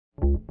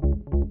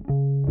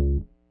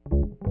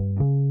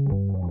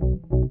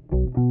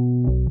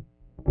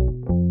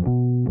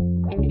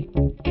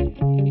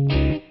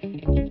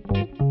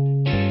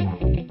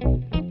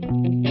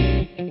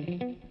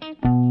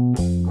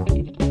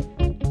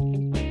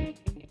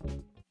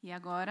E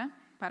agora,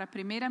 para a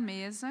primeira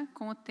mesa,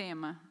 com o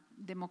tema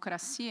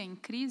Democracia em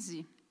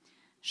crise,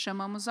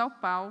 chamamos ao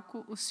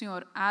palco o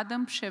senhor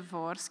Adam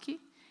Przeworski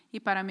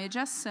e, para a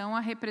mediação, a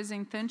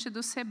representante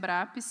do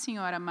Cebrap,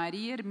 senhora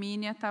Maria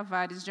Hermínia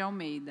Tavares de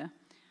Almeida.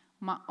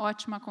 Uma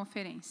ótima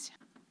conferência.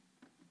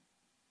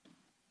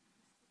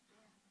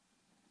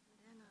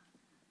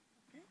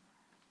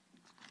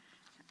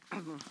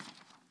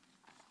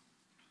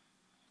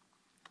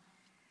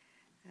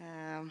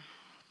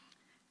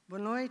 Boa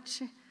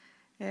noite.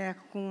 É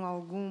com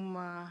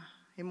alguma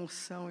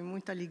emoção e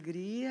muita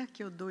alegria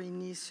que eu dou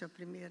início à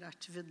primeira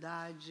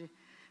atividade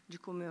de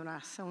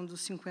comemoração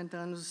dos 50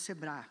 anos do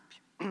Cebrap.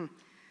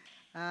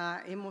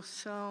 A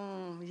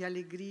emoção e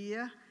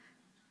alegria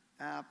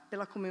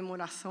pela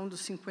comemoração dos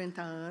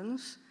 50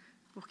 anos,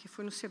 porque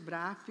foi no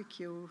Cebrap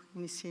que eu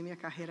iniciei minha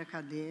carreira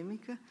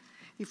acadêmica,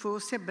 e foi o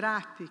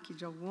Cebrap que,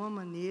 de alguma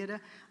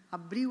maneira,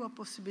 abriu a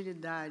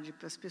possibilidade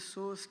para as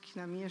pessoas que,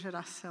 na minha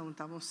geração,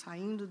 estavam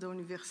saindo da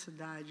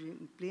universidade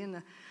em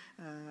plena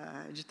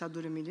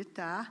ditadura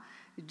militar,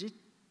 de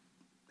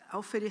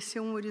oferecer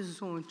um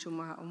horizonte,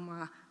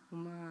 uma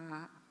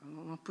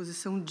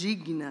posição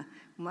digna,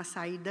 uma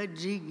saída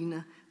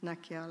digna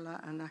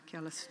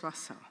naquela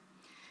situação.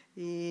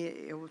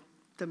 E eu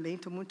também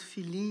estou muito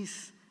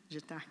feliz de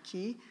estar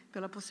aqui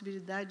pela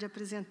possibilidade de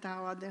apresentar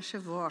o Adam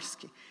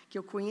Przeworski, que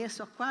eu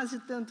conheço há quase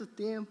tanto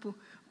tempo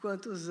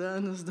quanto os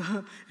anos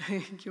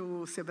que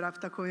o Cebrap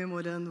está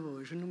comemorando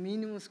hoje, no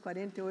mínimo uns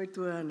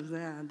 48 anos,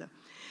 né, Adam?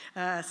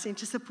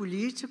 Cientista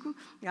político,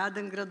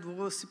 Adam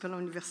graduou-se pela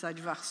Universidade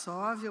de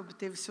Varsóvia,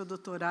 obteve seu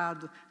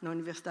doutorado na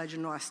Universidade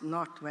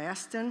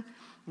Northwestern,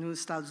 nos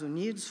Estados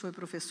Unidos, foi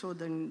professor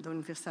da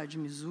Universidade de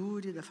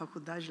Missouri, da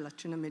Faculdade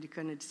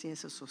Latino-Americana de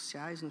Ciências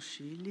Sociais, no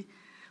Chile,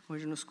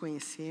 onde nos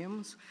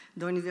conhecemos,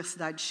 da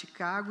Universidade de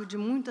Chicago e de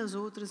muitas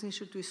outras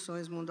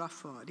instituições mundo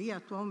afora, e,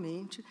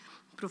 atualmente,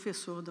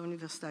 professor da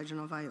Universidade de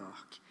Nova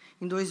York.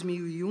 Em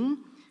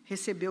 2001,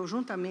 recebeu,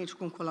 juntamente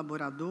com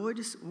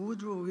colaboradores, o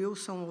Woodrow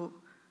Wilson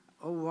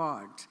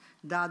Award,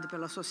 dado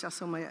pela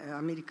Associação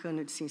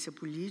Americana de Ciência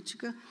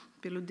Política,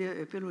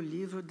 pelo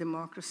livro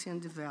Democracia and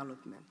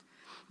Development.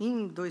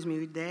 Em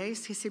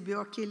 2010, recebeu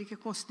aquele que é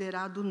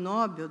considerado o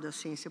Nobel da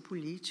Ciência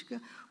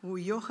Política, o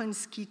Johann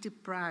Skytte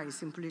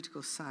Prize in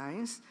Political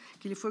Science,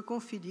 que lhe foi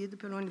conferido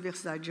pela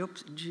Universidade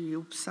de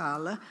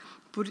Uppsala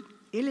por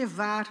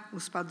elevar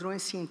os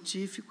padrões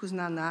científicos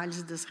na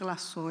análise das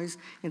relações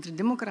entre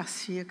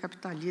democracia,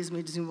 capitalismo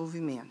e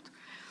desenvolvimento.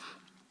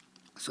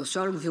 O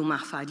sociólogo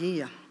Vilmar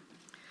Faria,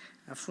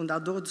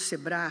 fundador do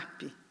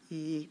Cebrap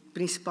e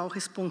principal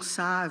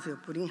responsável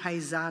por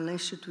enraizar na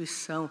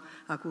instituição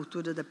a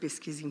cultura da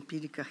pesquisa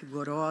empírica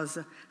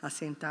rigorosa,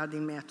 assentada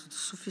em métodos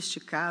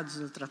sofisticados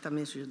no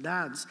tratamento de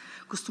dados,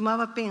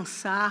 costumava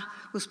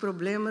pensar os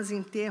problemas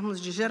em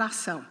termos de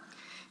geração.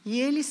 E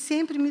ele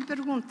sempre me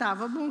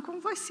perguntava, bom,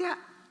 como vai ser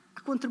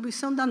a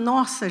contribuição da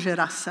nossa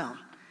geração?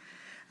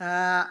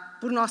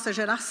 Por nossa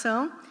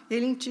geração,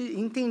 ele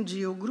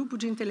entendia o grupo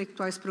de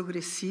intelectuais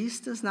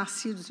progressistas,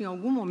 nascidos em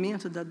algum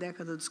momento da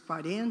década dos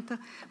 40,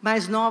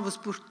 mais novos,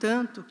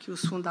 portanto, que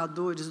os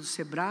fundadores do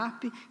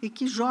Cebrap, e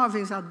que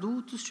jovens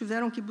adultos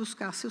tiveram que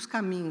buscar seus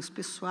caminhos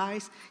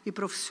pessoais e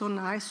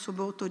profissionais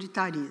sob o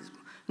autoritarismo,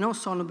 não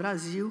só no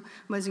Brasil,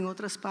 mas em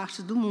outras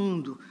partes do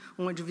mundo,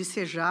 onde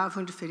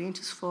vicejavam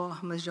diferentes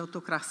formas de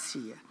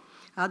autocracia.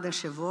 Adam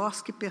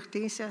Przeworski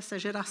pertence a essa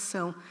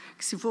geração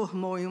que se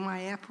formou em uma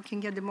época em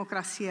que a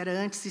democracia era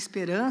antes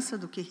esperança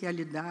do que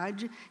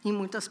realidade em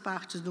muitas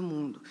partes do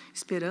mundo,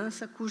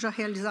 esperança cuja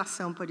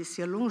realização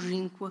parecia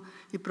longínqua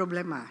e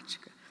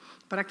problemática.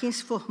 Para quem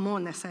se formou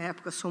nessa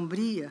época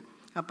sombria,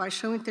 a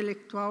paixão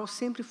intelectual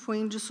sempre foi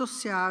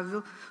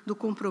indissociável do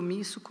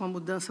compromisso com a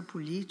mudança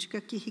política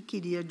que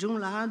requeria, de um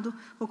lado,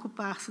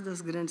 ocupar-se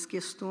das grandes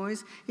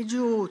questões e, de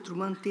outro,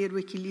 manter o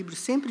equilíbrio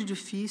sempre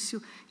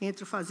difícil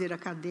entre o fazer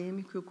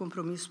acadêmico e o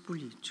compromisso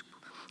político.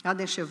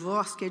 Adam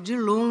Przeworski é, de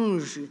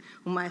longe,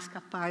 o mais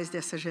capaz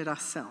dessa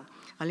geração.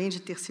 Além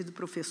de ter sido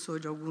professor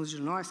de alguns de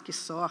nós, que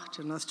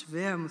sorte nós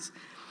tivemos,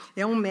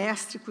 é um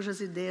mestre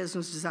cujas ideias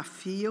nos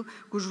desafiam,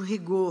 cujo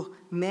rigor,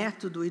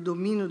 método e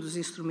domínio dos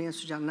instrumentos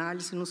de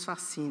análise nos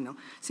fascinam.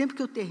 Sempre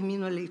que eu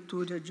termino a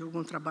leitura de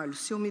algum trabalho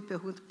seu, eu me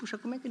pergunto, puxa,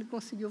 como é que ele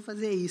conseguiu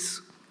fazer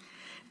isso?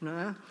 Não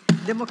é?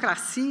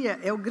 Democracia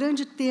é o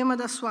grande tema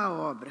da sua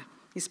obra,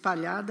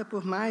 espalhada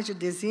por mais de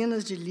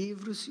dezenas de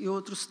livros e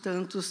outros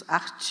tantos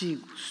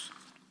artigos.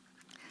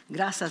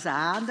 Graças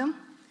a Adam,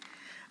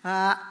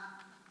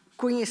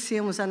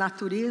 conhecemos a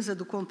natureza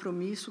do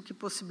compromisso que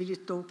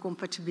possibilitou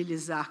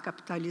compatibilizar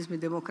capitalismo e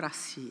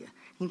democracia.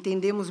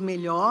 Entendemos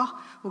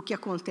melhor o que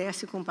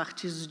acontece com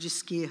partidos de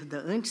esquerda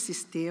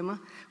antissistema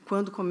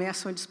quando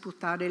começam a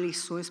disputar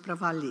eleições para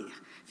valer.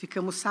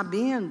 Ficamos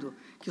sabendo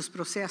que os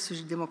processos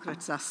de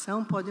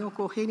democratização podem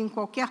ocorrer em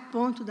qualquer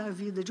ponto da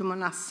vida de uma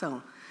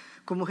nação,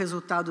 como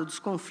resultado dos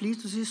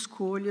conflitos e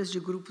escolhas de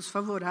grupos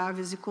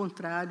favoráveis e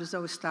contrários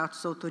ao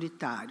status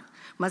autoritário.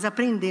 Mas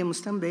aprendemos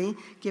também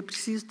que é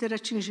preciso ter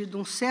atingido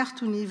um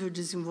certo nível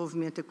de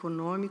desenvolvimento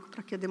econômico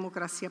para que a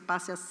democracia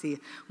passe a ser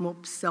uma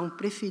opção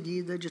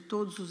preferida de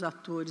todos os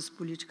atores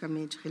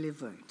politicamente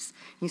relevantes.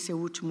 Em seu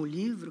último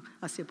livro,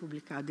 a ser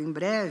publicado em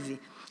breve,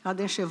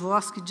 Adam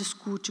Przeworski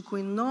discute com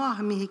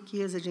enorme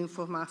riqueza de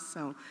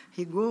informação,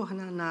 rigor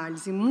na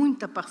análise e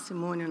muita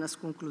parcimônia nas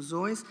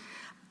conclusões,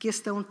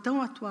 questão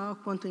tão atual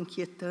quanto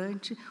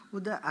inquietante,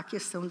 a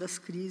questão das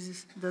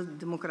crises da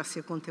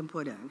democracia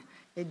contemporânea.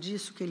 É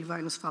disso que ele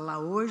vai nos falar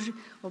hoje.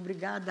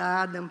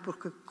 Obrigada, Adam, por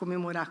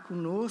comemorar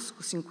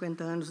conosco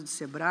 50 anos de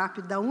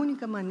Cebrap, da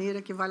única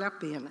maneira que vale a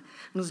pena,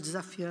 nos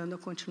desafiando a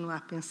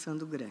continuar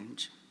pensando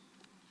grande.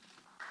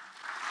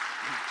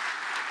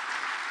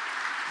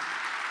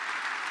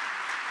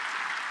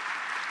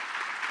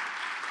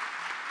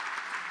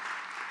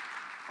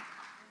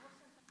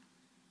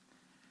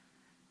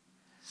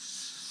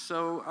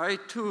 So I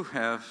too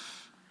have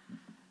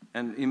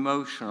an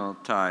emotional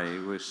tie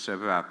with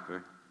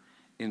Cebrap,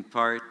 in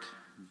part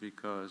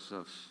because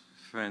of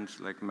friends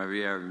like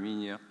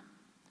Hermínia.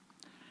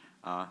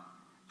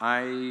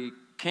 I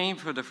came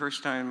for the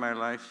first time in my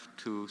life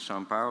to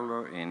São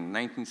Paulo in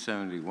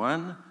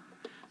 1971,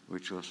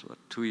 which was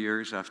 2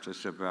 years after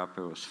Cebrap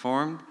was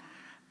formed,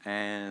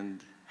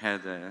 and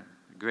had a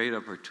great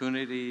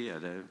opportunity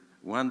at a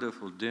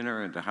wonderful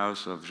dinner in the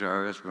house of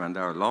Jairus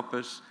Brandão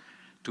Lopes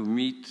to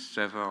meet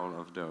several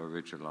of the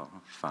original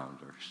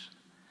founders.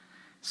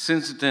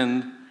 Since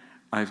then,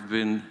 I've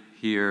been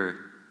here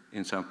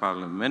in São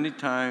Paulo many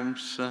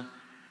times,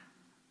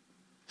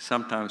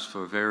 sometimes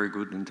for very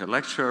good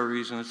intellectual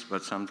reasons,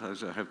 but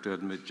sometimes I have to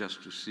admit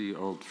just to see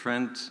old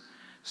friends,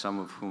 some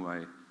of whom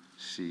I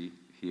see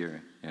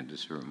here in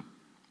this room.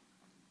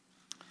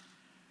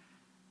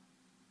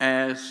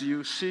 As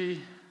you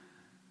see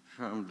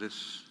from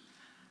this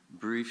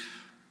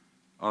brief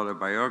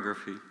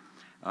autobiography,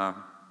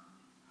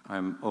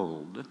 I'm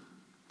old.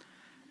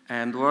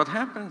 And what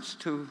happens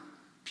to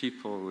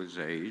people with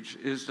age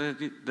is that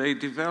they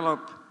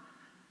develop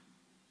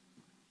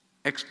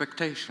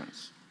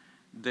expectations.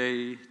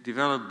 They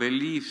develop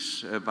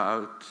beliefs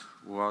about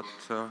what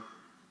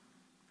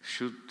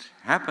should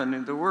happen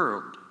in the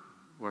world,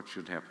 what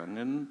should happen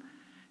in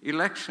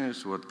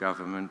elections, what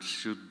governments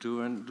should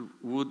do and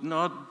would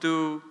not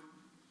do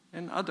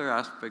in other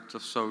aspects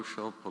of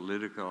social,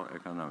 political,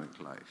 economic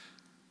life.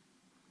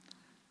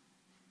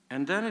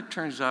 And then it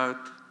turns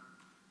out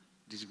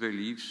these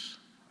beliefs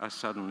are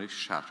suddenly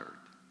shattered.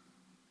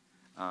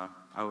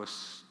 I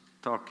was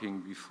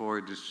talking before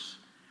this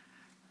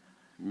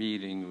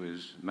meeting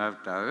with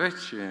Marta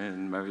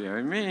and Maria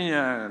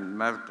Hermínia, and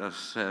Marta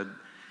said,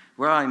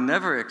 well, I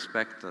never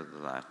expected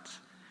that.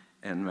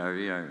 And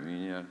Maria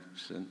Hermínia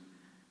said,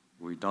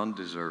 we don't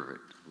deserve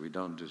it. We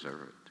don't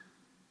deserve it.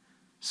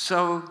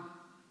 So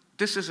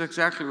this is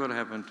exactly what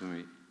happened to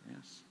me.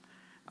 Yes.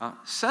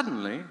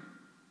 Suddenly,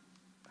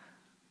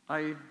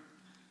 I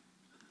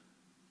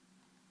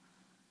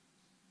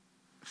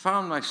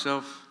found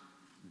myself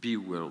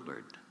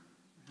bewildered.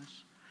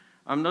 Yes.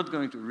 I'm not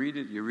going to read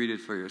it, you read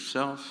it for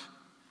yourself,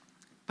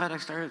 but I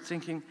started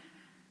thinking,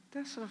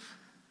 there's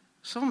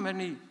so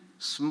many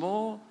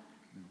small,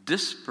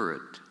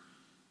 disparate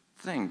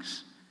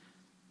things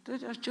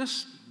that are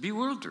just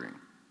bewildering,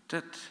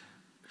 that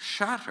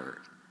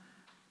shatter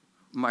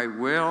my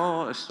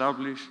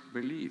well-established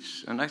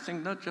beliefs. And I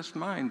think not just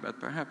mine, but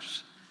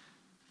perhaps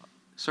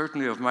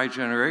certainly of my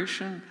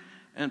generation,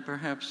 and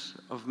perhaps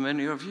of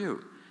many of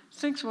you.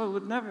 Things one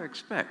would never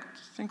expect,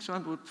 things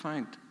one would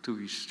find to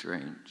be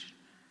strange.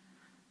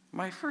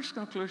 My first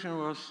conclusion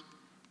was,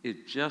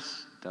 it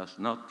just does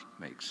not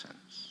make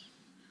sense.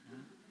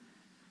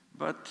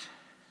 But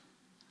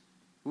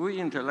we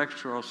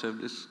intellectuals have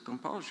this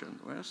compulsion.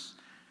 Well,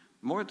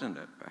 more than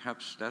that,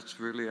 perhaps that's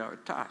really our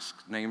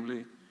task.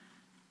 Namely,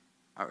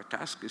 our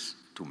task is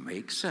to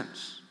make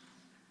sense.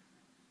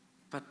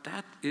 But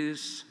that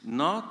is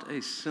not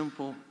a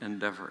simple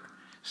endeavor.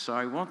 So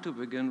I want to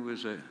begin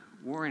with a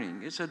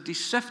warning. It's a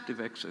deceptive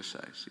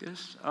exercise,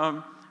 yes?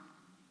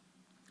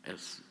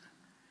 As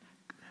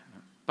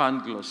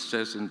Pangloss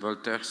says in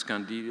Voltaire's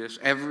Candide,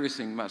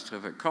 everything must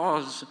have a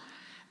cause.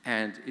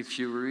 And if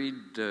you read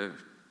the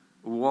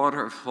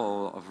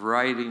waterfall of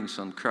writings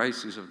on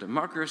crisis of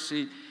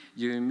democracy,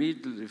 you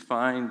immediately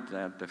find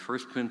that the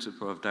first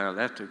principle of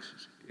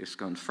dialectics is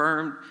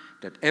confirmed,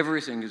 that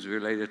everything is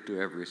related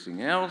to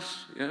everything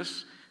else,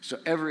 yes? So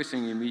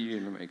everything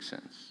immediately makes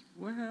sense.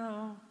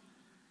 Well,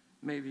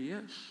 maybe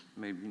yes,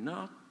 maybe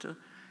not.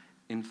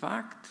 In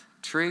fact,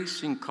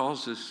 tracing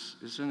causes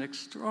is an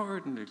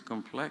extraordinarily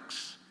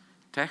complex,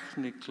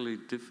 technically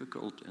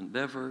difficult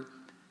endeavor,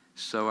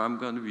 so I'm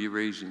going to be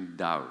raising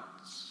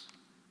doubts.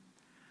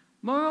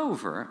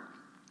 Moreover,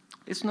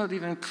 it's not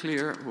even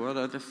clear what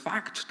are the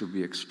facts to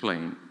be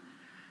explained.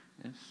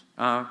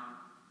 Yes?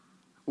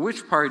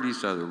 Which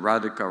parties are the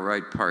radical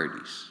right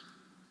parties?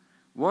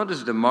 What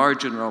is the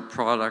marginal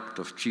product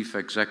of chief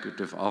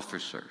executive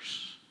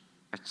officers?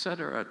 Et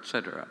cetera, et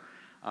cetera.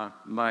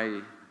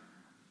 My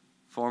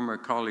former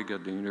colleague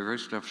at the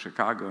University of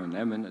Chicago, an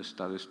eminent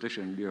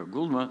statistician, Leo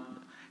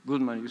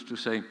Goodman used to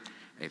say,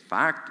 a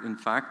fact, in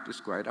fact, is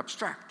quite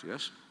abstract,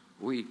 yes?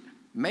 We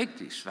make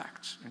these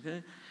facts,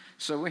 okay?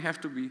 So we have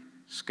to be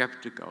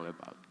skeptical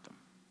about them.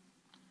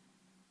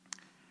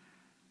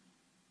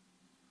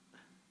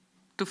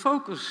 To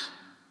focus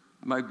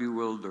my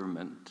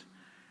bewilderment,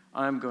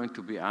 I'm going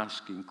to be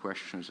asking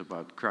questions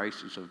about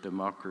crisis of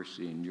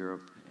democracy in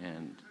Europe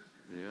and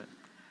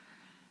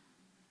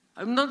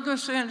I'm not going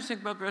to say anything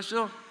about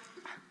Brazil,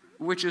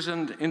 which is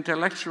an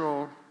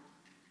intellectual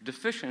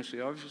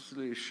deficiency.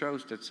 Obviously, it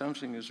shows that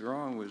something is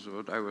wrong with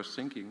what I was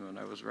thinking when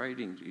I was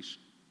writing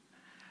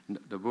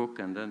the book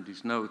and then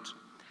these notes.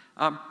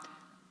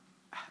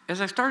 As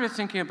I started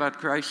thinking about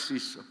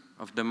crises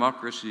of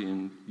democracy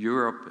in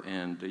Europe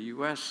and the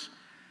US,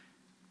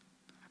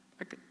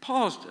 I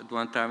paused at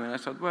one time and I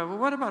thought, well,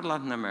 what about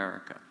Latin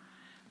America?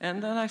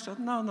 And then I thought,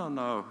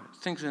 no,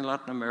 things in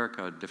Latin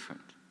America are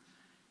different.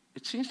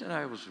 It seems that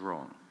I was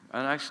wrong,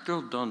 and I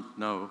still don't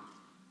know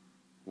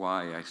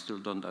why. I still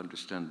don't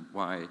understand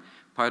why.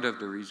 Part of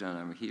the reason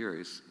I'm here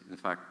is, in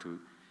fact, to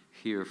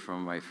hear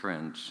from my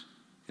friends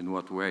in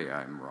what way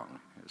I'm wrong.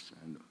 Yes,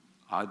 and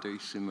are they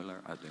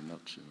similar? Are they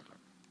not similar?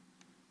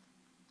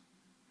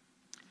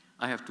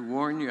 I have to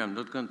warn you, I'm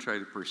not going to try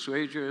to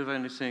persuade you of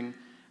anything.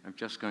 I'm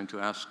just going to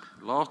ask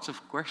lots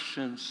of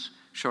questions,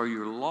 show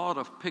you a lot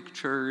of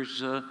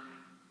pictures.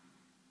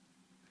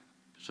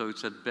 So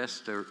it's at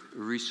best a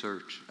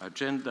research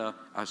agenda.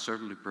 I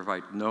certainly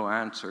provide no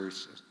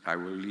answers. I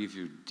will leave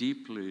you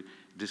deeply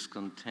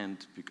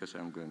discontent because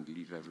I'm going to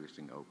leave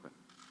everything open.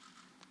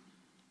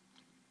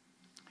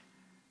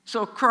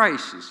 So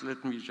crisis,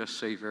 let me just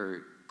say very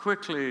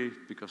quickly,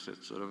 because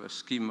it's sort of a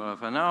schema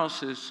of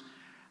analysis.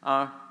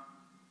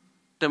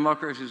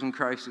 Democracy is in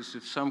crisis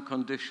if some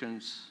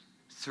conditions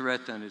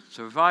threaten its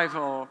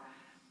survival.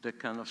 The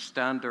kind of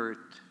standard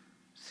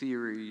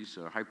theories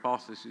or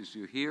hypotheses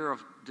you hear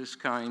of this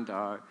kind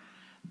are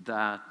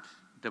that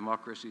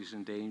democracy is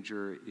in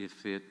danger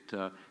if it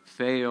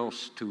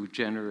fails to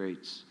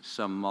generate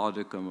some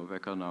modicum of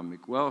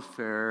economic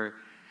welfare,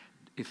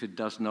 if it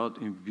does not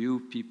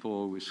imbue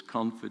people with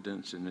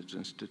confidence in its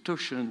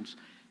institutions,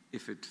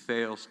 if it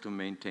fails to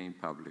maintain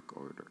public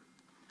order.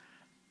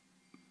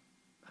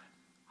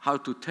 How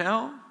to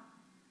tell?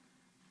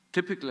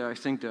 Typically, I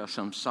think there are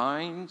some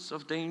signs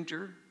of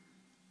danger.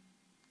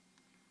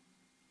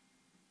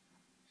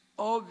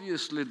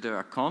 Obviously, there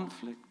are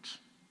conflicts.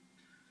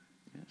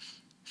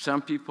 Yes.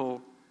 Some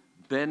people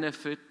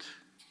benefit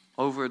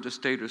over the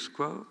status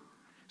quo.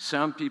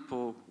 Some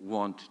people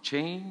want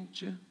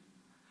change.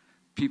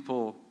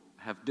 People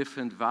have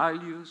different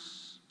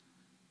values,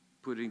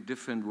 putting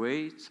different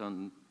weights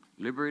on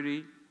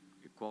liberty,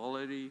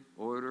 equality,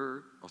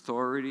 order,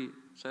 authority,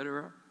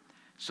 etc.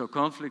 So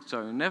conflicts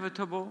are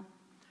inevitable.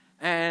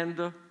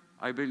 And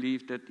I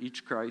believe that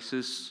each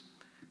crisis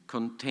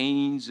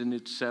contains in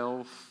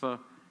itself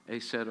a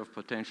set of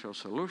potential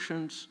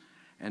solutions,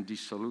 and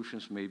these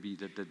solutions may be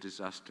that the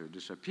disaster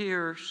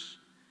disappears,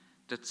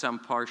 that some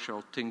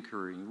partial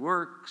tinkering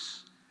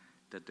works,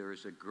 that there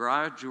is a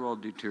gradual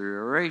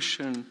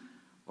deterioration,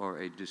 or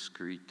a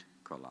discrete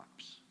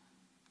collapse.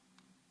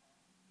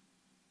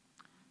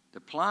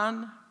 The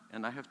plan,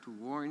 and I have to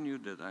warn you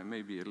that I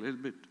may be a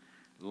little bit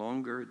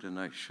longer than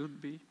I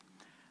should be,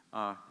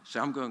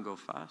 so I'm going to go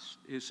fast,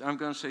 is I'm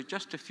going to say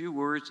just a few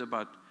words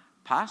about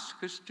past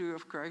history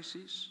of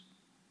crises.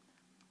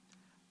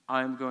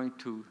 I'm going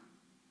to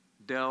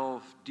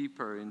delve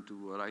deeper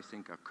into what I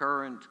think are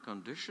current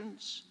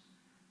conditions,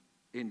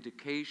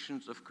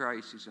 indications of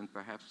crises, and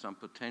perhaps some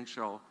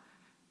potential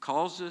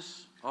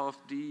causes of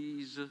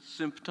these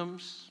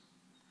symptoms.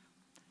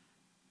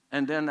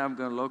 And then I'm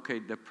going to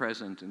locate the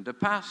present and the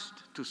past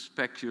to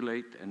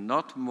speculate, and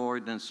not more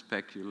than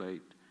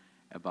speculate,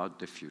 about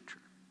the future.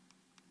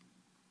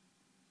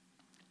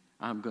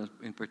 I'm going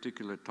to, in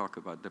particular, talk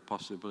about the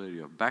possibility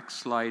of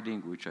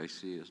backsliding, which I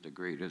see as the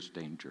greatest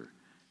danger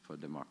for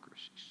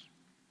democracies.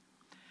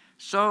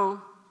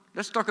 So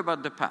let's talk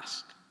about the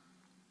past.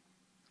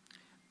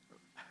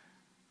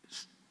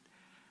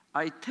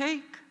 I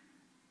take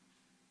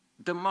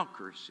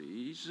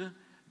democracies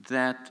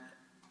that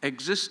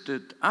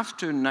existed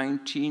after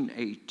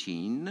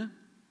 1918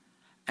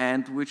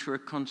 and which were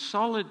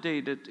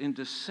consolidated in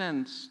the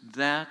sense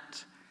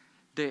that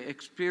they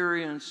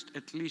experienced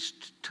at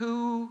least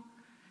two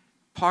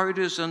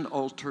partisan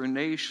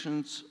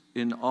alternations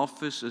in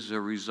office as a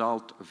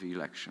result of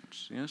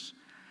elections, yes?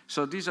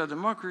 So these are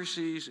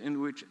democracies in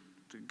which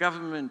the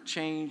government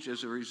changed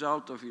as a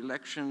result of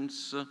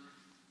elections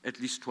at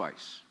least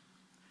twice.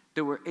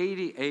 There were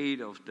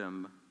 88 of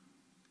them.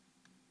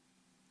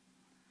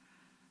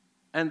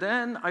 And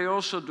then I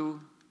also do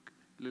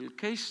little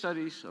case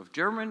studies of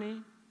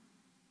Germany,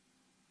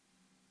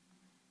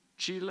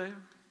 Chile,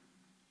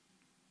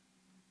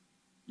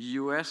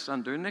 US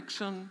under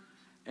Nixon,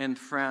 and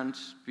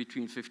France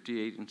between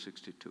 58 and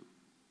 62.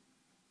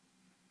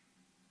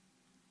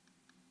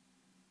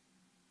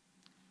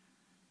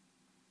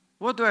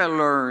 What do I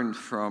learn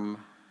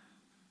from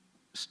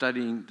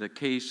studying the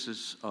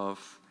cases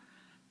of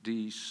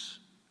these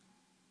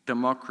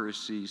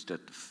democracies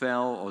that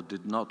fell or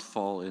did not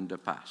fall in the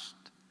past.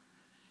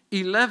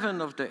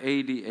 11 of the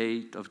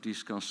 88 of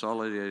these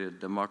consolidated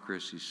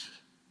democracies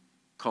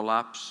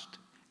collapsed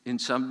in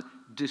some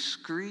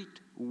discrete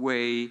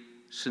way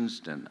since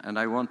then. And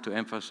I want to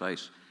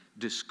emphasize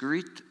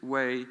discrete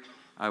way.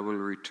 I will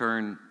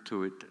return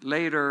to it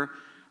later.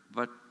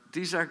 But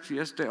these are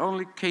just the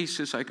only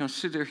cases I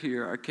consider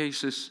here are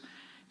cases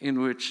in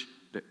which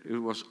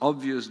it was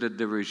obvious that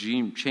the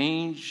regime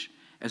changed.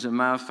 As a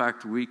matter of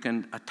fact, we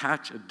can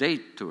attach a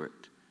date to it.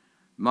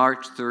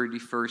 March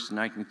 31st,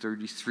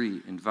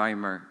 1933 in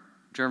Weimar,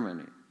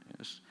 Germany.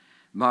 Yes.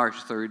 March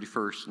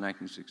 31st,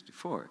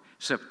 1964.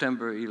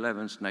 September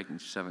 11th,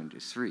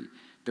 1973.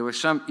 There were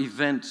some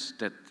events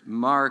that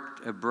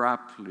marked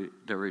abruptly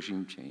the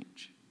regime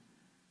change.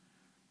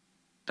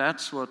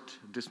 That's what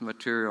this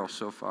material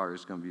so far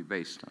is going to be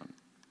based on.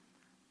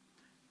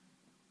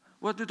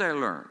 What did I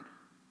learn?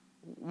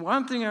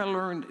 One thing I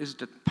learned is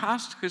that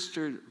past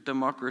history of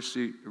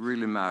democracy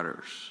really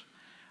matters.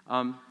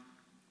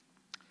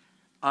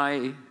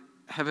 I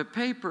have a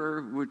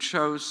paper which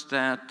shows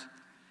that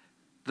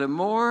the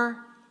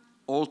more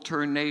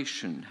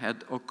alternation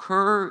had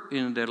occurred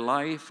in the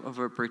life of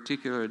a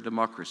particular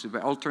democracy,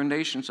 by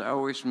alternations I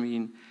always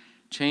mean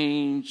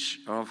change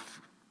of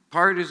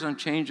parties and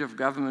change of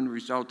government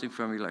resulting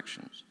from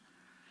elections.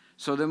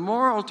 So the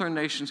more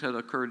alternations had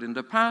occurred in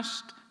the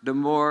past, the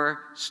more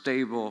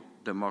stable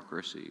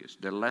democracy is,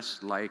 the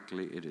less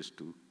likely it is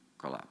to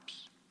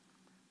collapse.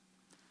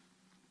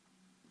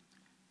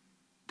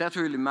 That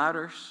really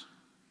matters.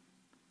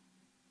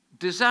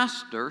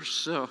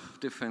 Disasters of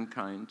different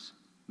kinds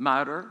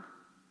matter.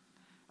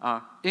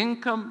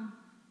 Income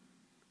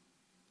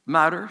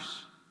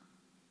matters.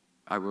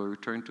 I will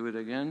return to it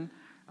again.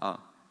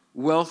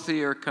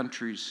 Wealthier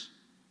countries,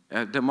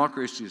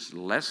 democracy is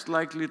less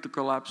likely to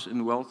collapse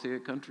in wealthier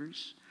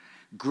countries.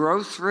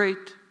 Growth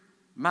rate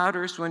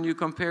matters when you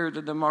compare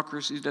the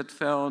democracies that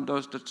fell and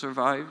those that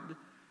survived.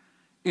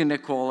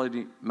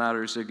 Inequality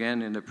matters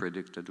again in a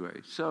predicted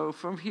way. So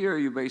from here,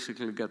 you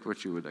basically get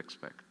what you would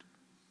expect.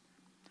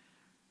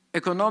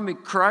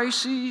 Economic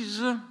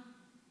crises,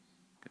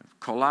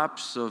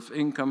 collapse of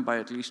income by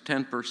at least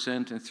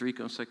 10% in 3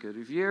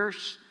 consecutive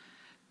years.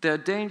 They're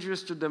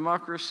dangerous to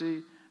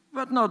democracy,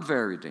 but not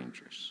very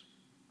dangerous.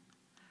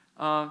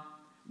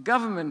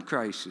 Government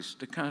crisis,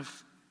 the kind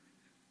of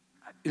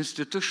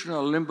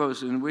institutional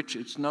limbos in which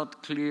it's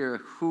not clear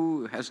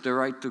who has the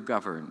right to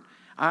govern,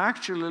 are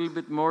actually a little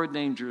bit more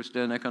dangerous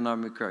than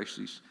economic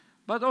crises,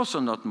 but also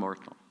not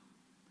mortal.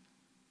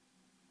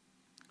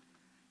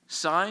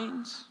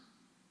 Signs,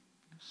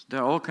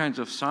 there are all kinds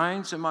of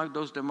signs among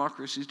those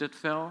democracies that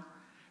fell.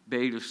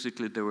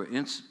 Basically, they were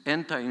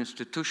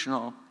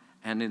anti-institutional,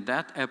 and in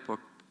that epoch,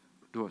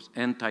 there was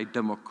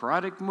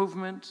anti-democratic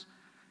movements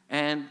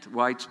and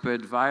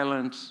widespread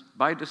violence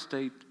by the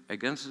state,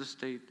 against the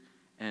state,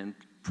 and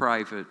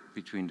private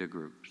between the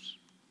groups.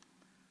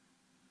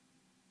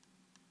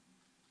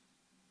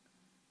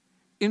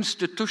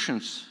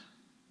 Institutions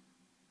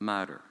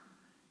matter.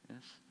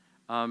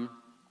 Yes.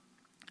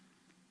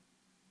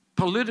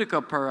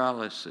 Political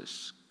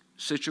paralysis,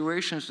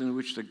 situations in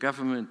which the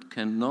government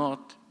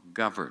cannot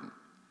govern,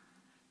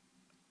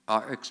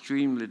 are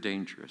extremely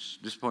dangerous.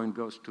 This point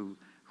goes to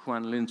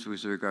Juan Linz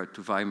with regard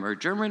to Weimar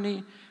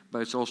Germany,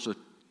 but it's also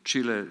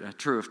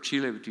true of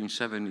Chile between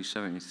 1970 and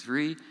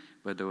 1973,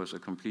 where there was a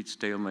complete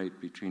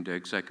stalemate between the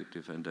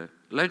executive and the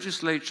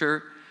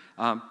legislature.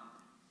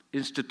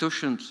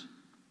 Institutions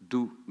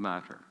do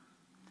matter.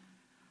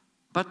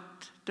 But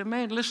the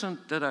main lesson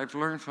that I've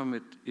learned from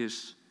it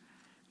is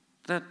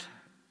that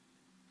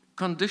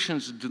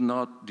conditions do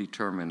not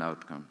determine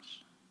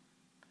outcomes,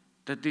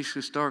 that these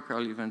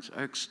historical events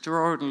are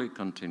extraordinarily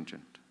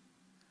contingent.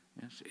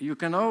 Yes? You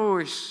can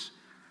always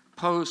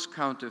pose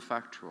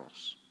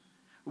counterfactuals.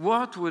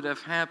 What would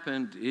have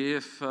happened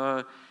if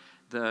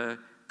the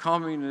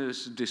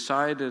communists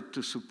decided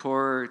to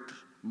support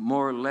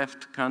more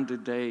left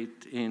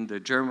candidate in the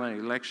German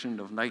election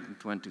of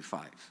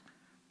 1925?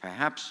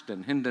 Perhaps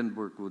then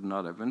Hindenburg would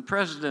not have been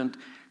president,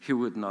 he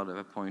would not have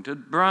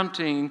appointed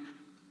Branting,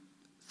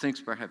 things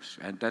perhaps,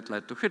 and that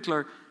led to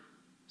Hitler,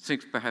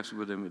 things perhaps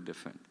would have been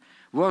different.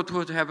 What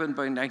would happen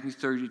by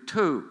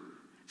 1932?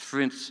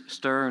 Fritz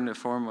Stern, a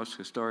foremost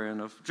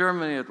historian of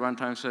Germany, at one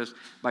time says,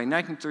 by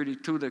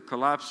 1932 the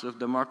collapse of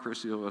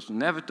democracy was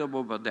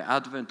inevitable, but the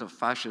advent of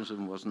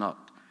fascism was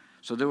not.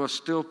 So there was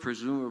still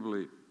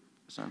presumably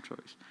some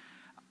choice.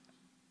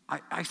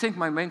 I think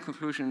my main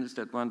conclusion is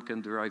that one can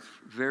derive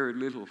very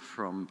little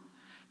from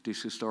these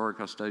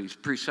historical studies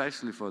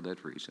precisely for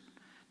that reason.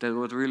 That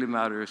what really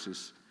matters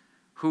is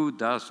who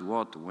does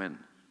what when.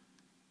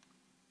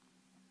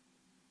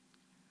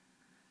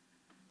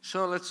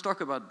 So let's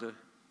talk about the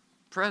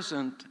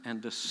present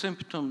and the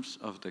symptoms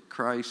of the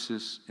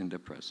crisis in the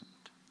present.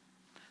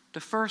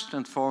 The first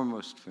and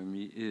foremost for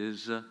me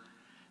is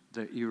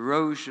the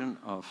erosion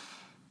of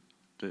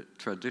the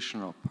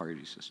traditional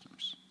party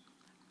systems.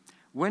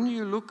 When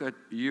you look at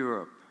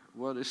Europe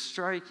what is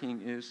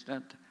striking is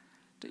that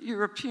the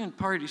European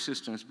party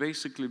systems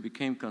basically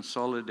became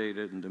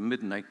consolidated in the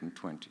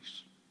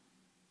mid-1920s.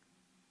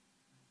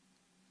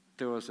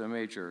 There was a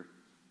major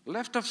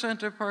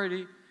left-of-center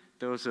party,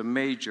 there was a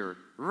major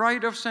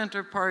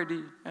right-of-center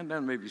party, and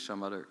then maybe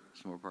some other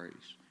small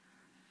parties.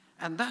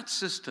 And that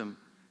system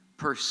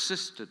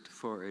persisted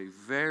for a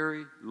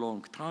very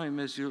long time,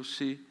 as you'll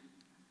see,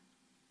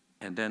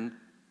 and then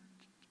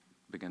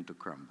began to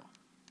crumble.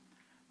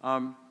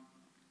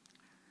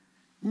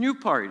 New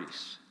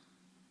parties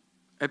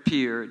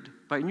appeared.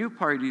 By new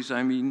parties,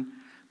 I mean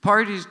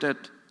parties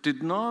that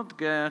did not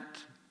get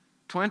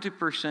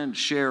 20%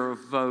 share of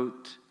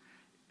vote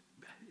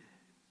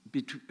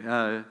before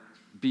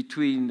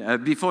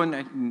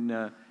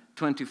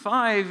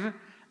 1925,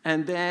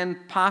 and then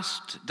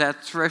passed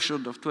that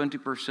threshold of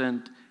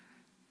 20%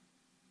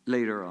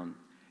 later on.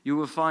 You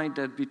will find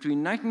that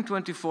between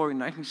 1924 and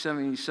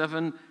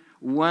 1977,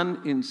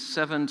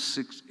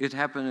 it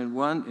happened in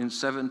 1 in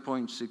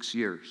 7.6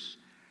 years.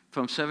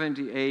 From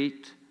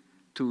 78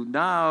 to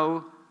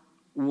now,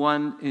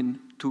 1 in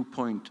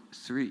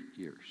 2.3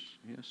 years.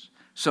 Yes.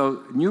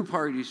 So new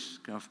parties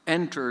kind of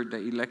entered the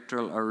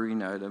electoral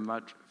arena at a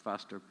much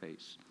faster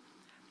pace.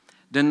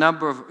 The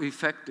number of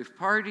effective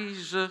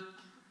parties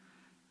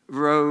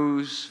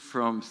rose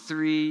from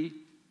 3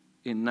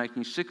 in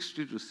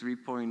 1960 to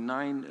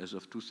 3.9 as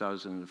of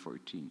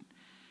 2014.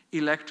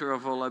 Electoral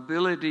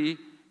volatility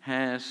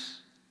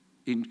has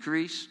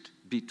increased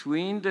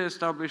between the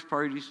established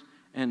parties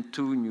and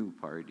 2 new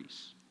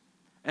parties.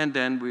 And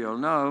then we all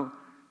know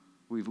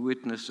we've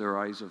witnessed the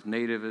rise of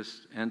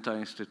nativist,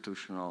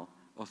 anti-institutional,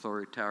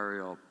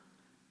 authoritarian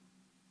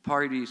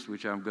parties,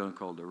 which I'm going to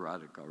call the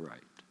radical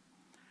right.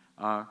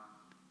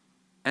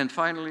 And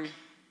finally,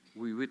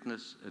 we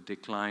witness a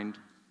decline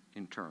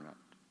in turnout.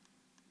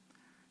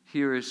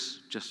 Here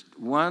is just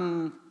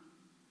one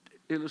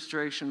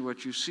illustration.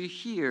 What you see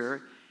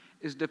here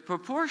is the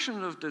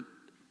proportion of the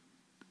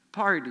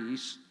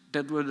parties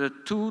that were the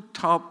 2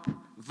 top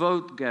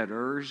vote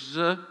getters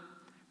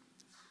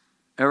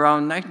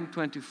around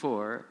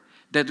 1924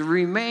 that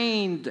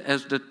remained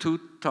as the 2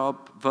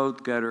 top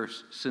vote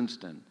getters since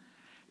then.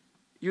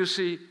 You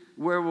see,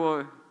 World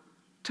War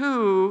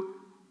II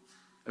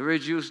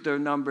reduced their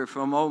number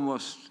from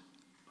almost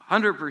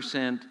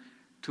 100%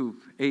 to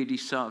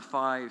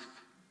 85,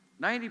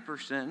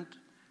 90%,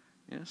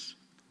 yes,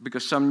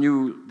 because some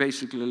new,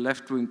 basically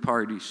left-wing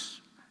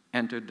parties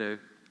entered the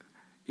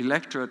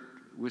electorate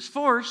with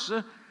force,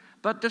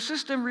 but the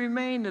system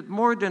remained at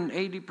more than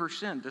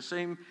 80%. The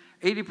same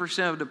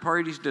 80% of the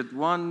parties that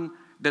won,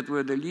 that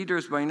were the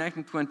leaders by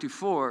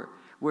 1924,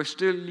 were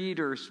still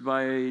leaders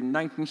by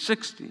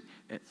 1960,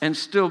 and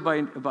still by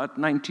about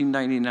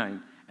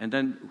 1999. And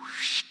then,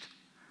 whoosh,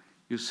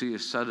 you see a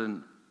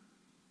sudden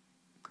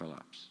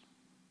collapse.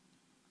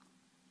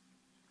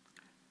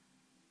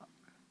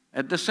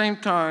 At the same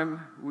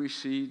time, we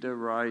see the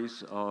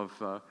rise of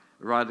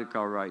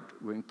radical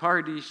right-wing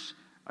parties.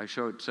 I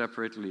showed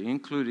separately,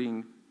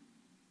 including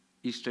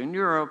Eastern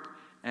Europe,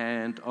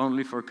 and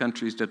only for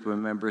countries that were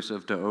members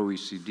of the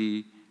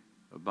OECD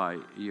by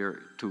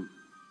year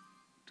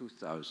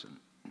 2000.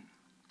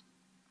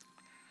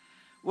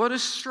 What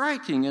is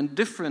striking and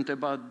different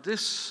about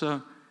this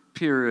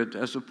period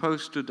as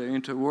opposed to the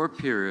interwar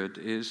period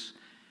is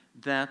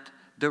that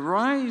the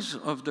rise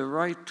of the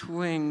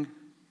right-wing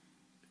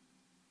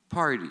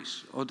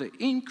parties, or the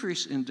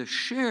increase in the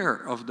share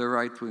of the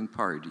right-wing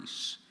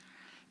parties,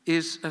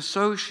 is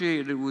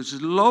associated with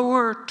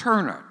lower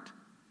turnout.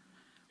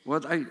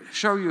 What I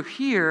show you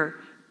here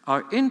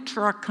are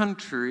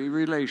intra-country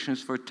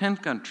relations for 10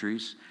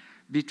 countries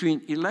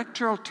between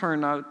electoral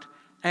turnout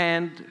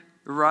and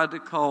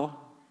radical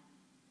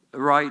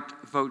right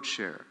vote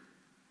share.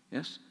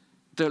 Yes?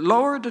 The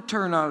lower the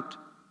turnout,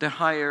 the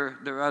higher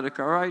the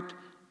radical right,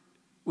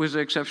 with the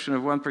exception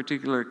of one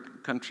particular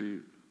country,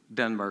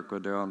 Denmark, where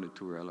there are only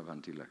 2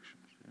 relevant elections.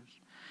 Yes?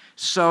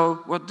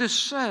 So what this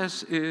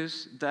says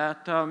is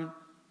that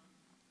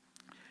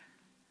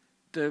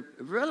the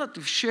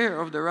relative share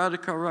of the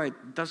radical right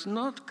does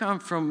not come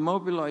from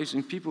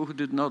mobilizing people who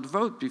did not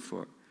vote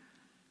before.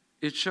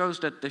 It shows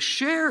that the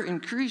share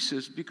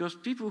increases because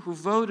people who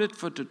voted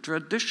for the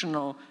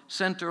traditional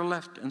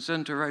center-left and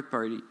center-right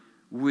party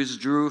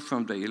withdrew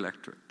from the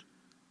electorate.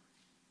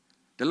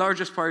 The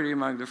largest party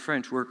among the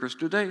French workers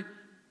today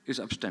is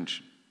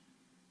abstention.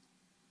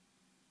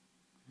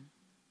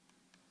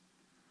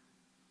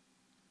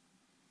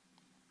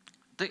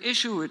 The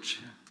issue which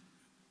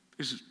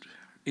is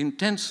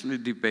intensely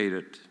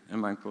debated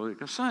among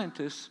political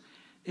scientists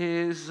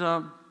is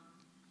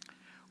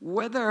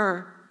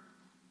whether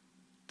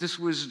this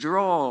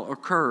withdrawal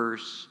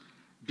occurs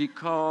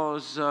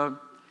because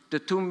the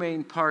 2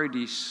 main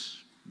parties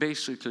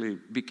basically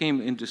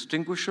became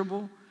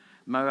indistinguishable.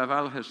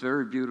 Maraval has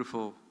very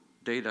beautiful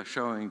data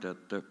showing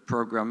that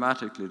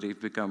programmatically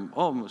they've become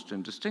almost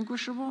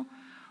indistinguishable,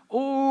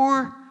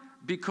 or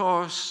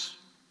because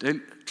the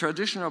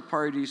traditional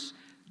parties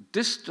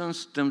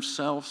distanced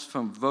themselves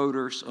from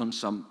voters on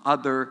some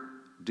other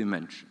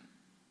dimension.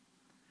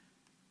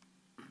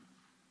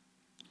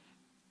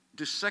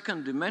 the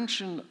second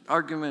dimension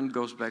argument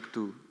goes back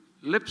to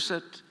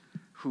Lipset,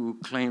 who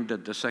claimed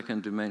that the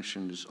second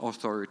dimension is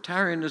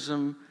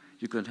authoritarianism.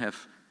 You can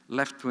have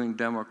left-wing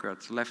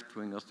Democrats,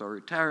 left-wing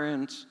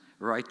authoritarians,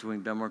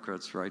 right-wing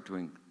Democrats,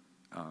 right-wing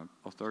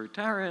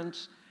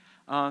authoritarians.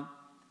 The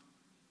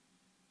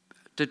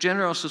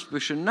general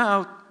suspicion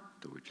now,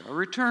 to which I'll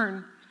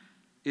return,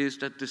 is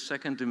that the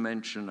second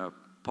dimension are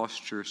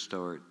postures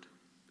toward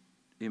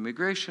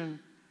immigration,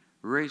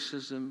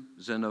 racism,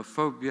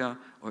 xenophobia,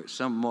 or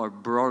some more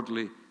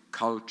broadly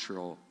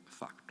cultural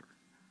factor.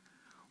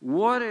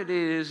 What it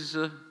is,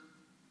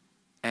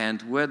 and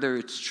whether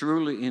it's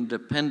truly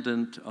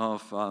independent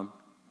of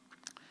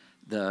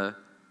the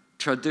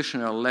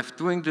traditional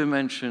left-wing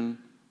dimension,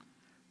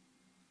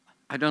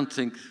 I don't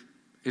think,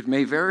 it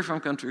may vary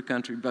from country to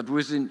country, but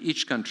within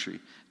each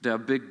country, there are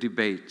big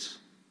debates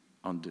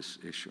on this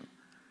issue.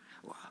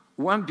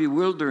 One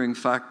bewildering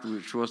fact,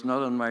 which was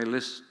not on my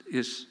list,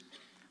 is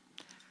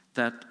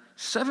that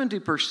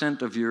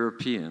 70% of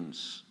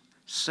Europeans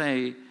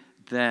say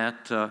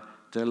that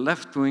the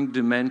left-wing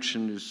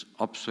dimension is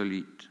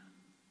obsolete.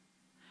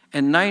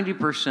 And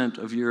 90%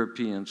 of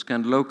Europeans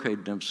can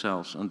locate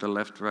themselves on the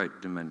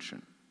left-right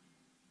dimension.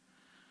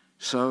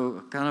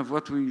 So kind of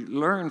what we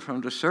learn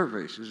from the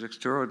surveys is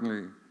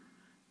extraordinarily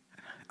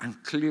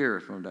unclear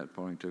from that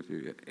point of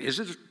view. Is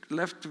it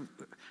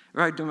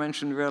left-right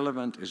dimension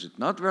relevant? Is it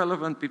not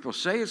relevant? People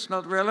say it's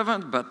not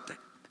relevant, but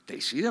they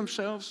see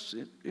themselves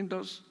in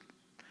those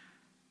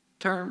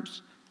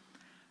terms.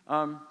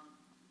 The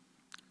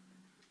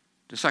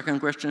second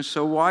question is,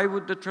 so why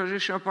would the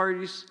traditional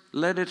parties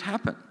let it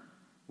happen?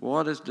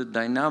 What is the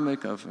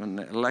dynamic of an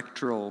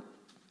electoral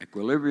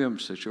equilibrium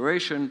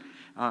situation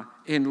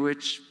in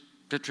which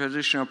the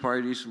traditional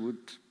parties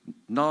would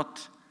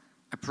not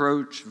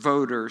approach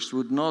voters,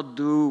 would not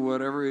do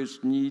whatever is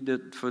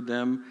needed for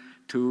them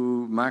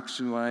to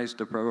maximize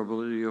the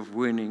probability of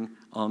winning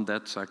on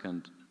that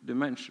second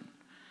dimension?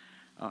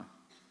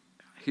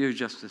 Here's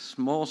just a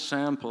small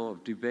sample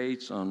of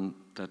debates on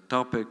that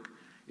topic.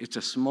 It's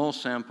a small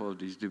sample of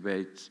these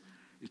debates.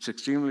 It's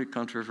extremely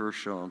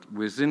controversial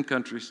within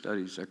country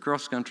studies,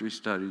 across country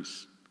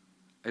studies.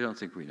 I don't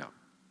think we know.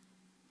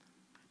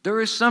 There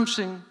is some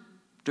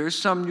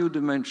new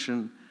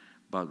dimension,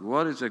 but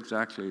what is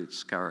exactly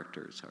its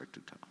character is hard to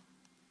tell.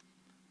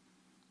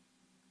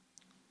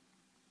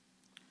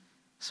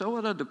 So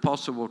what are the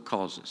possible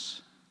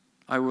causes?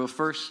 I will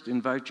first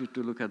invite you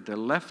to look at the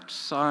left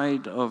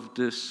side of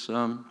this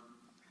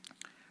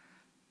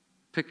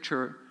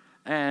picture,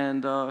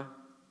 and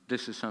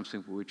this is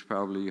something which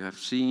probably you have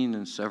seen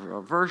in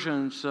several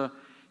versions.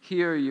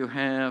 Here you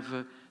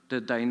have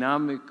the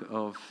dynamic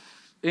of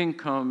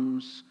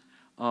incomes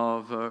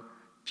of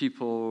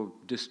people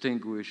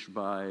distinguished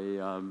by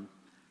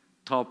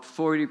top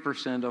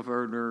 40% of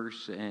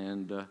earners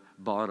and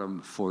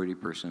bottom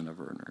 40%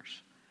 of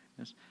earners.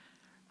 Yes.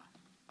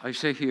 I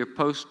say here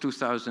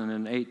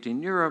post-2008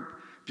 in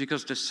Europe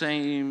because the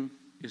same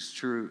is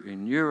true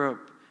in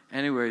Europe.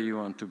 Anywhere you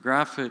want to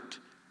graph it,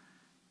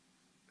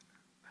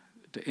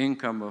 the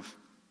income of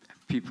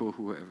people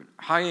who have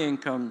high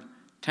income,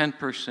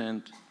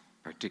 10%,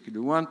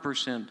 particularly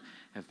 1%,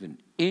 have been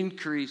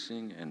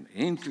increasing and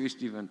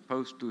increased even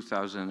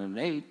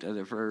post-2008 at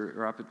a very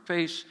rapid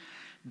pace.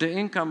 The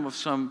income of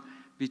some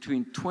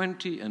between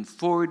 20 and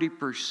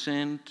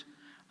 40%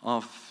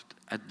 of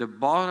at the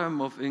bottom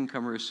of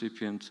income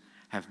recipients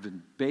have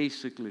been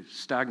basically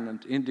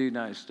stagnant in the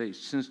United States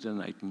since the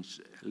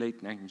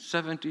late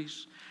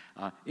 1970s.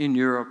 In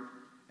Europe,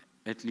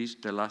 at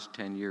least the last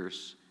 10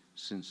 years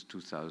since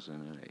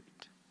 2008.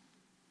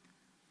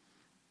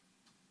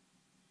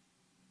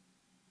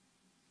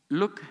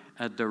 Look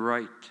at the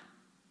right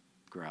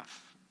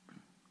graph,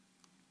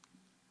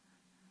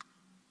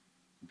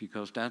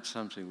 because that's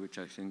something which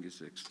I think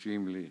is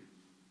extremely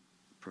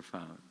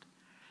profound.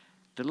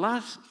 The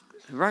last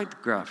right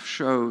graph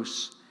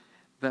shows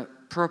the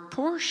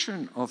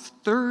proportion of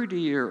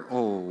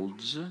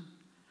 30-year-olds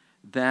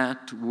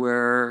that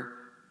were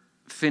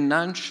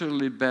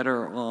financially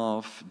better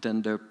off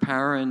than their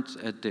parents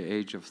at the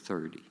age of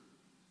 30.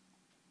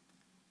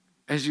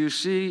 As you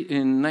see,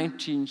 in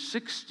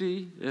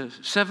 1960,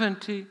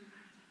 70,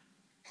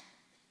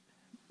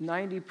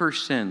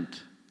 90%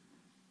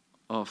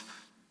 of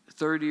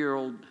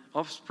 30-year-old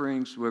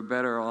offsprings were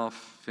better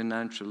off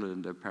financially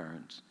than their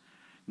parents.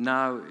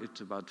 Now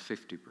it's about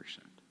 50%.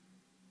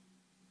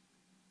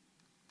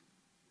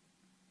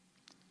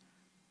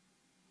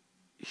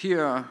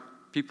 Here are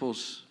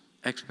people's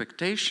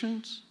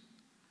expectations.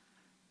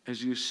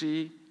 As you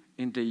see,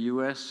 in the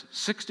US,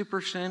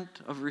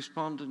 60% of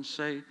respondents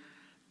say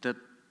that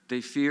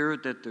they fear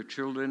that their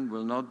children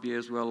will not be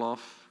as well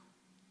off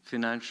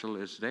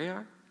financially as they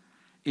are.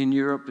 In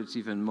Europe, it's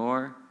even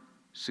more,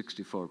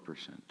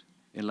 64%.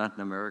 In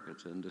Latin America,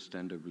 it's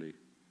understandably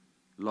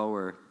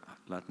lower.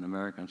 Latin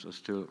Americans are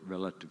still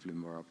relatively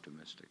more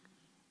optimistic.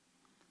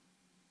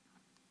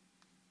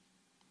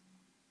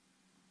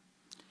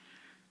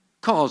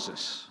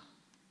 Causes.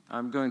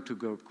 I'm going to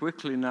go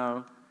quickly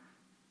now.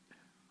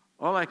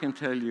 All I can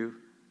tell you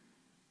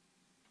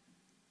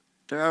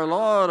there are a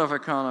lot of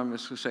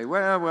economists who say,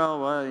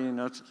 well, you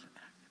know,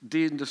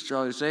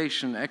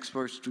 deindustrialization,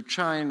 exports to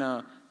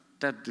China,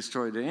 that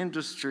destroyed the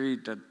industry,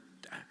 that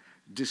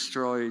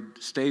destroyed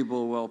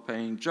stable,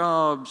 well-paying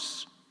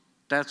jobs.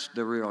 That's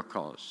the real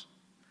cause.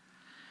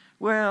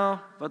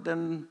 Well, but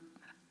then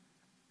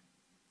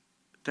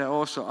there are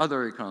also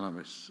other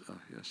economists.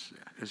 Yes,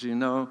 as you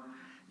know,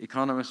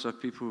 economists are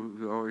people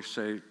who always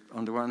say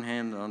on the one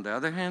hand, on the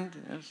other hand.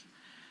 Yes.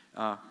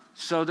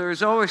 So there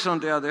is always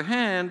on the other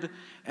hand,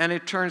 and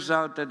it turns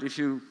out that if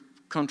you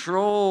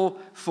control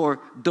for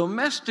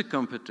domestic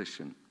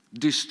competition,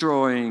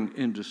 destroying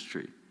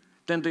industry,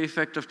 then the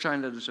effect of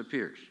China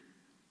disappears.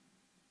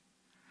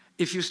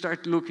 If you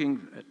start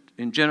looking at,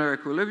 in general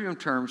equilibrium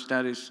terms,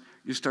 that is,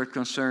 you start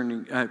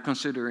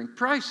considering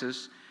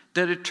prices,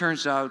 then it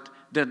turns out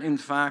that in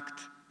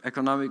fact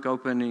economic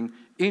opening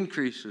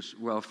increases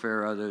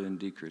welfare rather than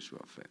decrease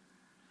welfare.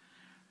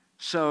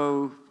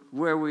 So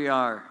where we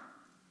are,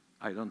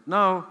 I don't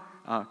know.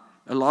 A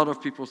lot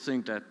of people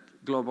think that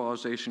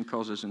globalization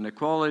causes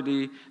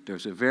inequality.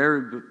 There's a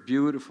very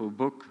beautiful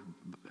book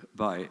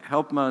by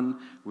Helpman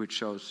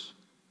which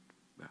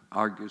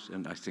argues,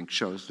 and I think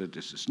shows that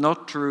this is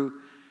not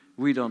true.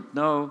 We don't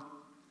know.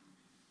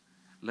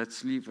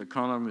 Let's leave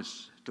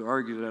economists to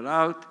argue that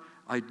out.